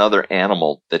 There's another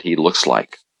animal that he looks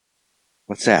like.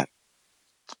 What's that?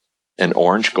 An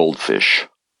orange goldfish.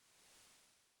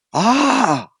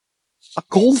 Ah, a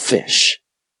goldfish.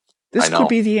 This could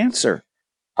be the answer.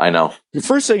 I know. The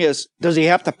first thing is, does he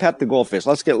have to pet the goldfish?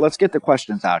 Let's get the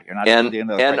questions out here.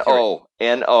 N-O.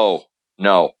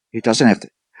 No. He doesn't have to.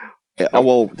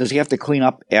 Well, does he have to clean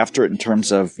up after it in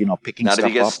terms of picking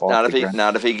stuff up?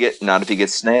 Not if he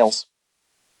gets snails.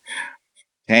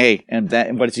 Hey, and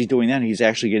what is he doing then? He's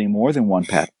actually getting more than one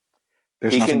pet.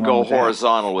 He can go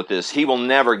horizontal with this. He will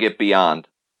never get beyond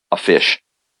a fish.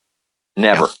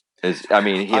 Never. Yeah.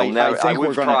 He'll never.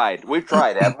 We've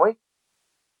tried, haven't we?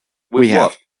 We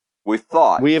have. We've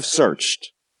thought. We have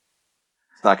searched.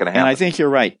 It's not going to happen. And I think you're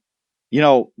right.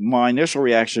 My initial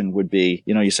reaction would be,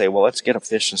 you say, well, let's get a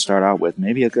fish to start out with.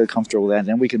 Maybe he'll get comfortable with that, and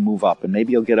then we can move up, and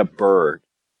maybe you'll get a bird.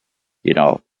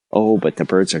 Oh, but the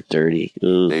birds are dirty.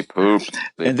 Ugh. They poop.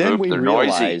 Then we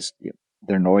realized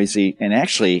they're noisy. And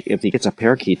actually, if he gets a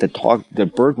parakeet,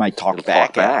 the bird might talk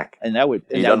back. And that would.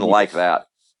 He doesn't like that.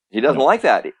 He doesn't like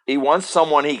that. He wants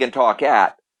someone he can talk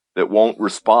at that won't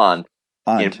respond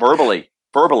verbally.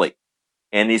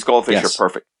 And these goldfish are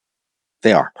perfect.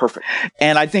 They are perfect.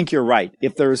 And I think you're right.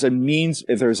 If there's a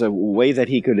way that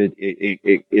he could,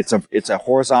 it's a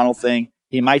horizontal thing.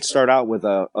 He might start out with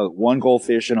a one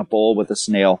goldfish in a bowl with a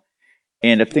snail.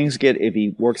 And if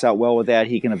he works out well with that,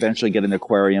 he can eventually get an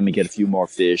aquarium and get a few more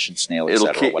fish and snail,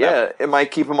 etc. Yeah, it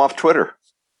might keep him off Twitter.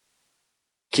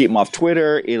 Keep him off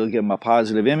Twitter. It'll give him a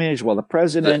positive image. Well, the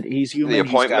president, he's human. The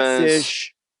appointments, he's got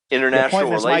fish. International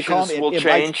relations will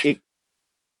change.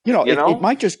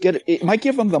 It might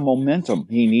give him the momentum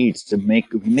he needs to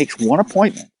make. He makes one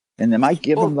appointment, and it might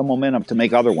give him the momentum to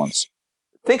make other ones.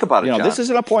 Think about it, John. This is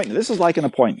an appointment. This is like an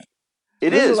appointment.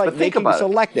 It is, but think about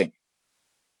selecting.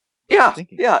 Yeah,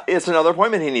 it's another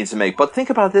appointment he needs to make. But think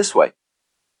about it this way.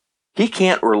 He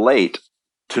can't relate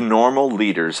to normal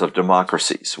leaders of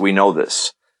democracies. We know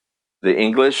this. The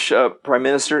English prime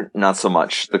minister, not so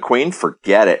much. The Queen,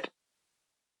 forget it.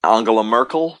 Angela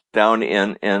Merkel down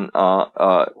in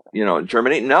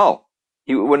Germany, no.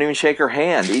 He wouldn't even shake her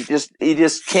hand. He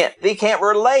just can't. They can't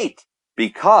relate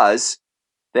because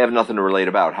they have nothing to relate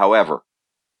about. However,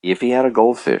 if he had a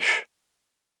goldfish,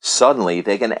 suddenly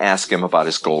they can ask him about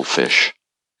his goldfish.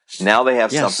 Now they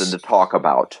have something to talk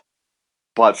about.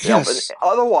 But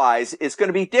otherwise, it's going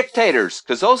to be dictators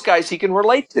because those guys he can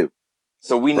relate to.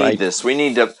 So we need this. We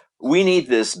need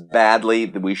this badly.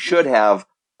 We should have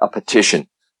a petition.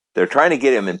 They're trying to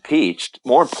get him impeached.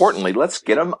 More importantly, let's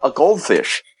get him a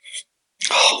goldfish.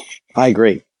 I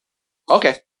agree.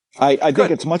 Okay. I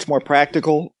think it's much more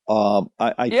practical.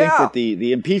 I think that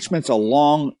the impeachment's a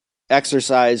long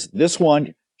exercise. This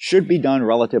one should be done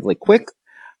relatively quick.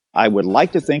 I would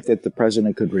like to think that the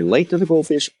president could relate to the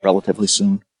goldfish relatively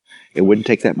soon. It wouldn't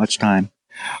take that much time.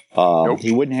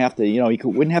 He wouldn't have to,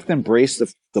 wouldn't have to embrace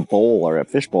the bowl or a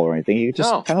fish bowl or anything. He could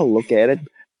just kind of look at it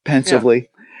pensively.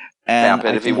 And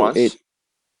tap it if he wants.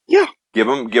 Give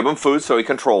him food so he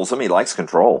controls him. He likes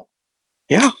control.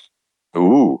 Yeah.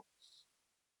 Ooh.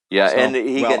 Yeah, so, and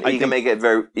he can make it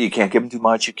very. You can't give him too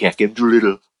much. You can't give him too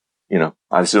little.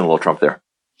 I was doing a little Trump there.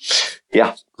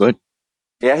 Yeah. Good.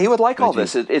 Yeah, he would like all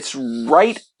this. It's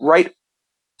right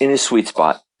in his sweet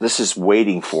spot. This is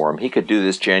waiting for him. He could do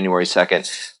this January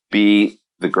 2nd, be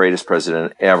the greatest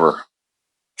president ever.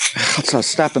 It's a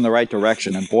step in the right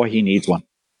direction, and boy, he needs one.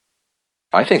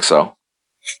 I think so.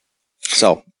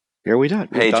 So here we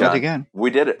did. We've done John, it again. We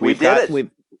did it. We did it.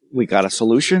 We got a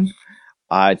solution.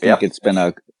 I think it's been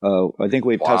I think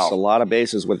we've touched a lot of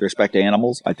bases with respect to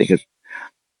animals. I think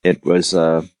it was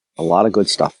a lot of good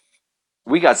stuff.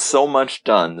 We got so much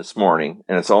done this morning,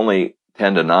 and it's only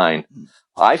 10 to 9.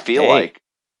 I feel like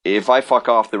if I fuck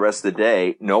off the rest of the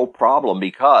day, no problem,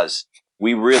 because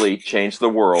we really changed the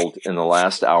world in the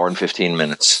last hour and 15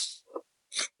 minutes.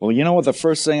 Well, you know what the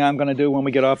first thing I'm going to do when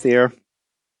we get off the air?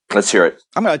 Let's hear it.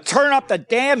 I'm going to turn up the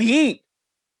damn heat.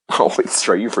 Oh, it's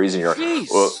true. You're freezing your... Jeez.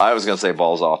 Well, I was going to say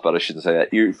balls off, but I shouldn't say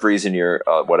that. You're freezing your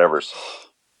whatevers.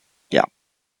 Yeah.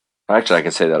 Actually, I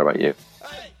can say that about you.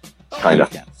 Kind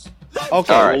of.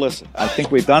 Okay, well, listen. I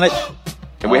think we've done it.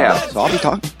 And we have. So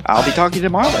I'll be talking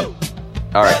tomorrow.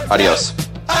 All right. Adios.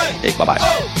 Hey,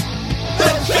 bye-bye.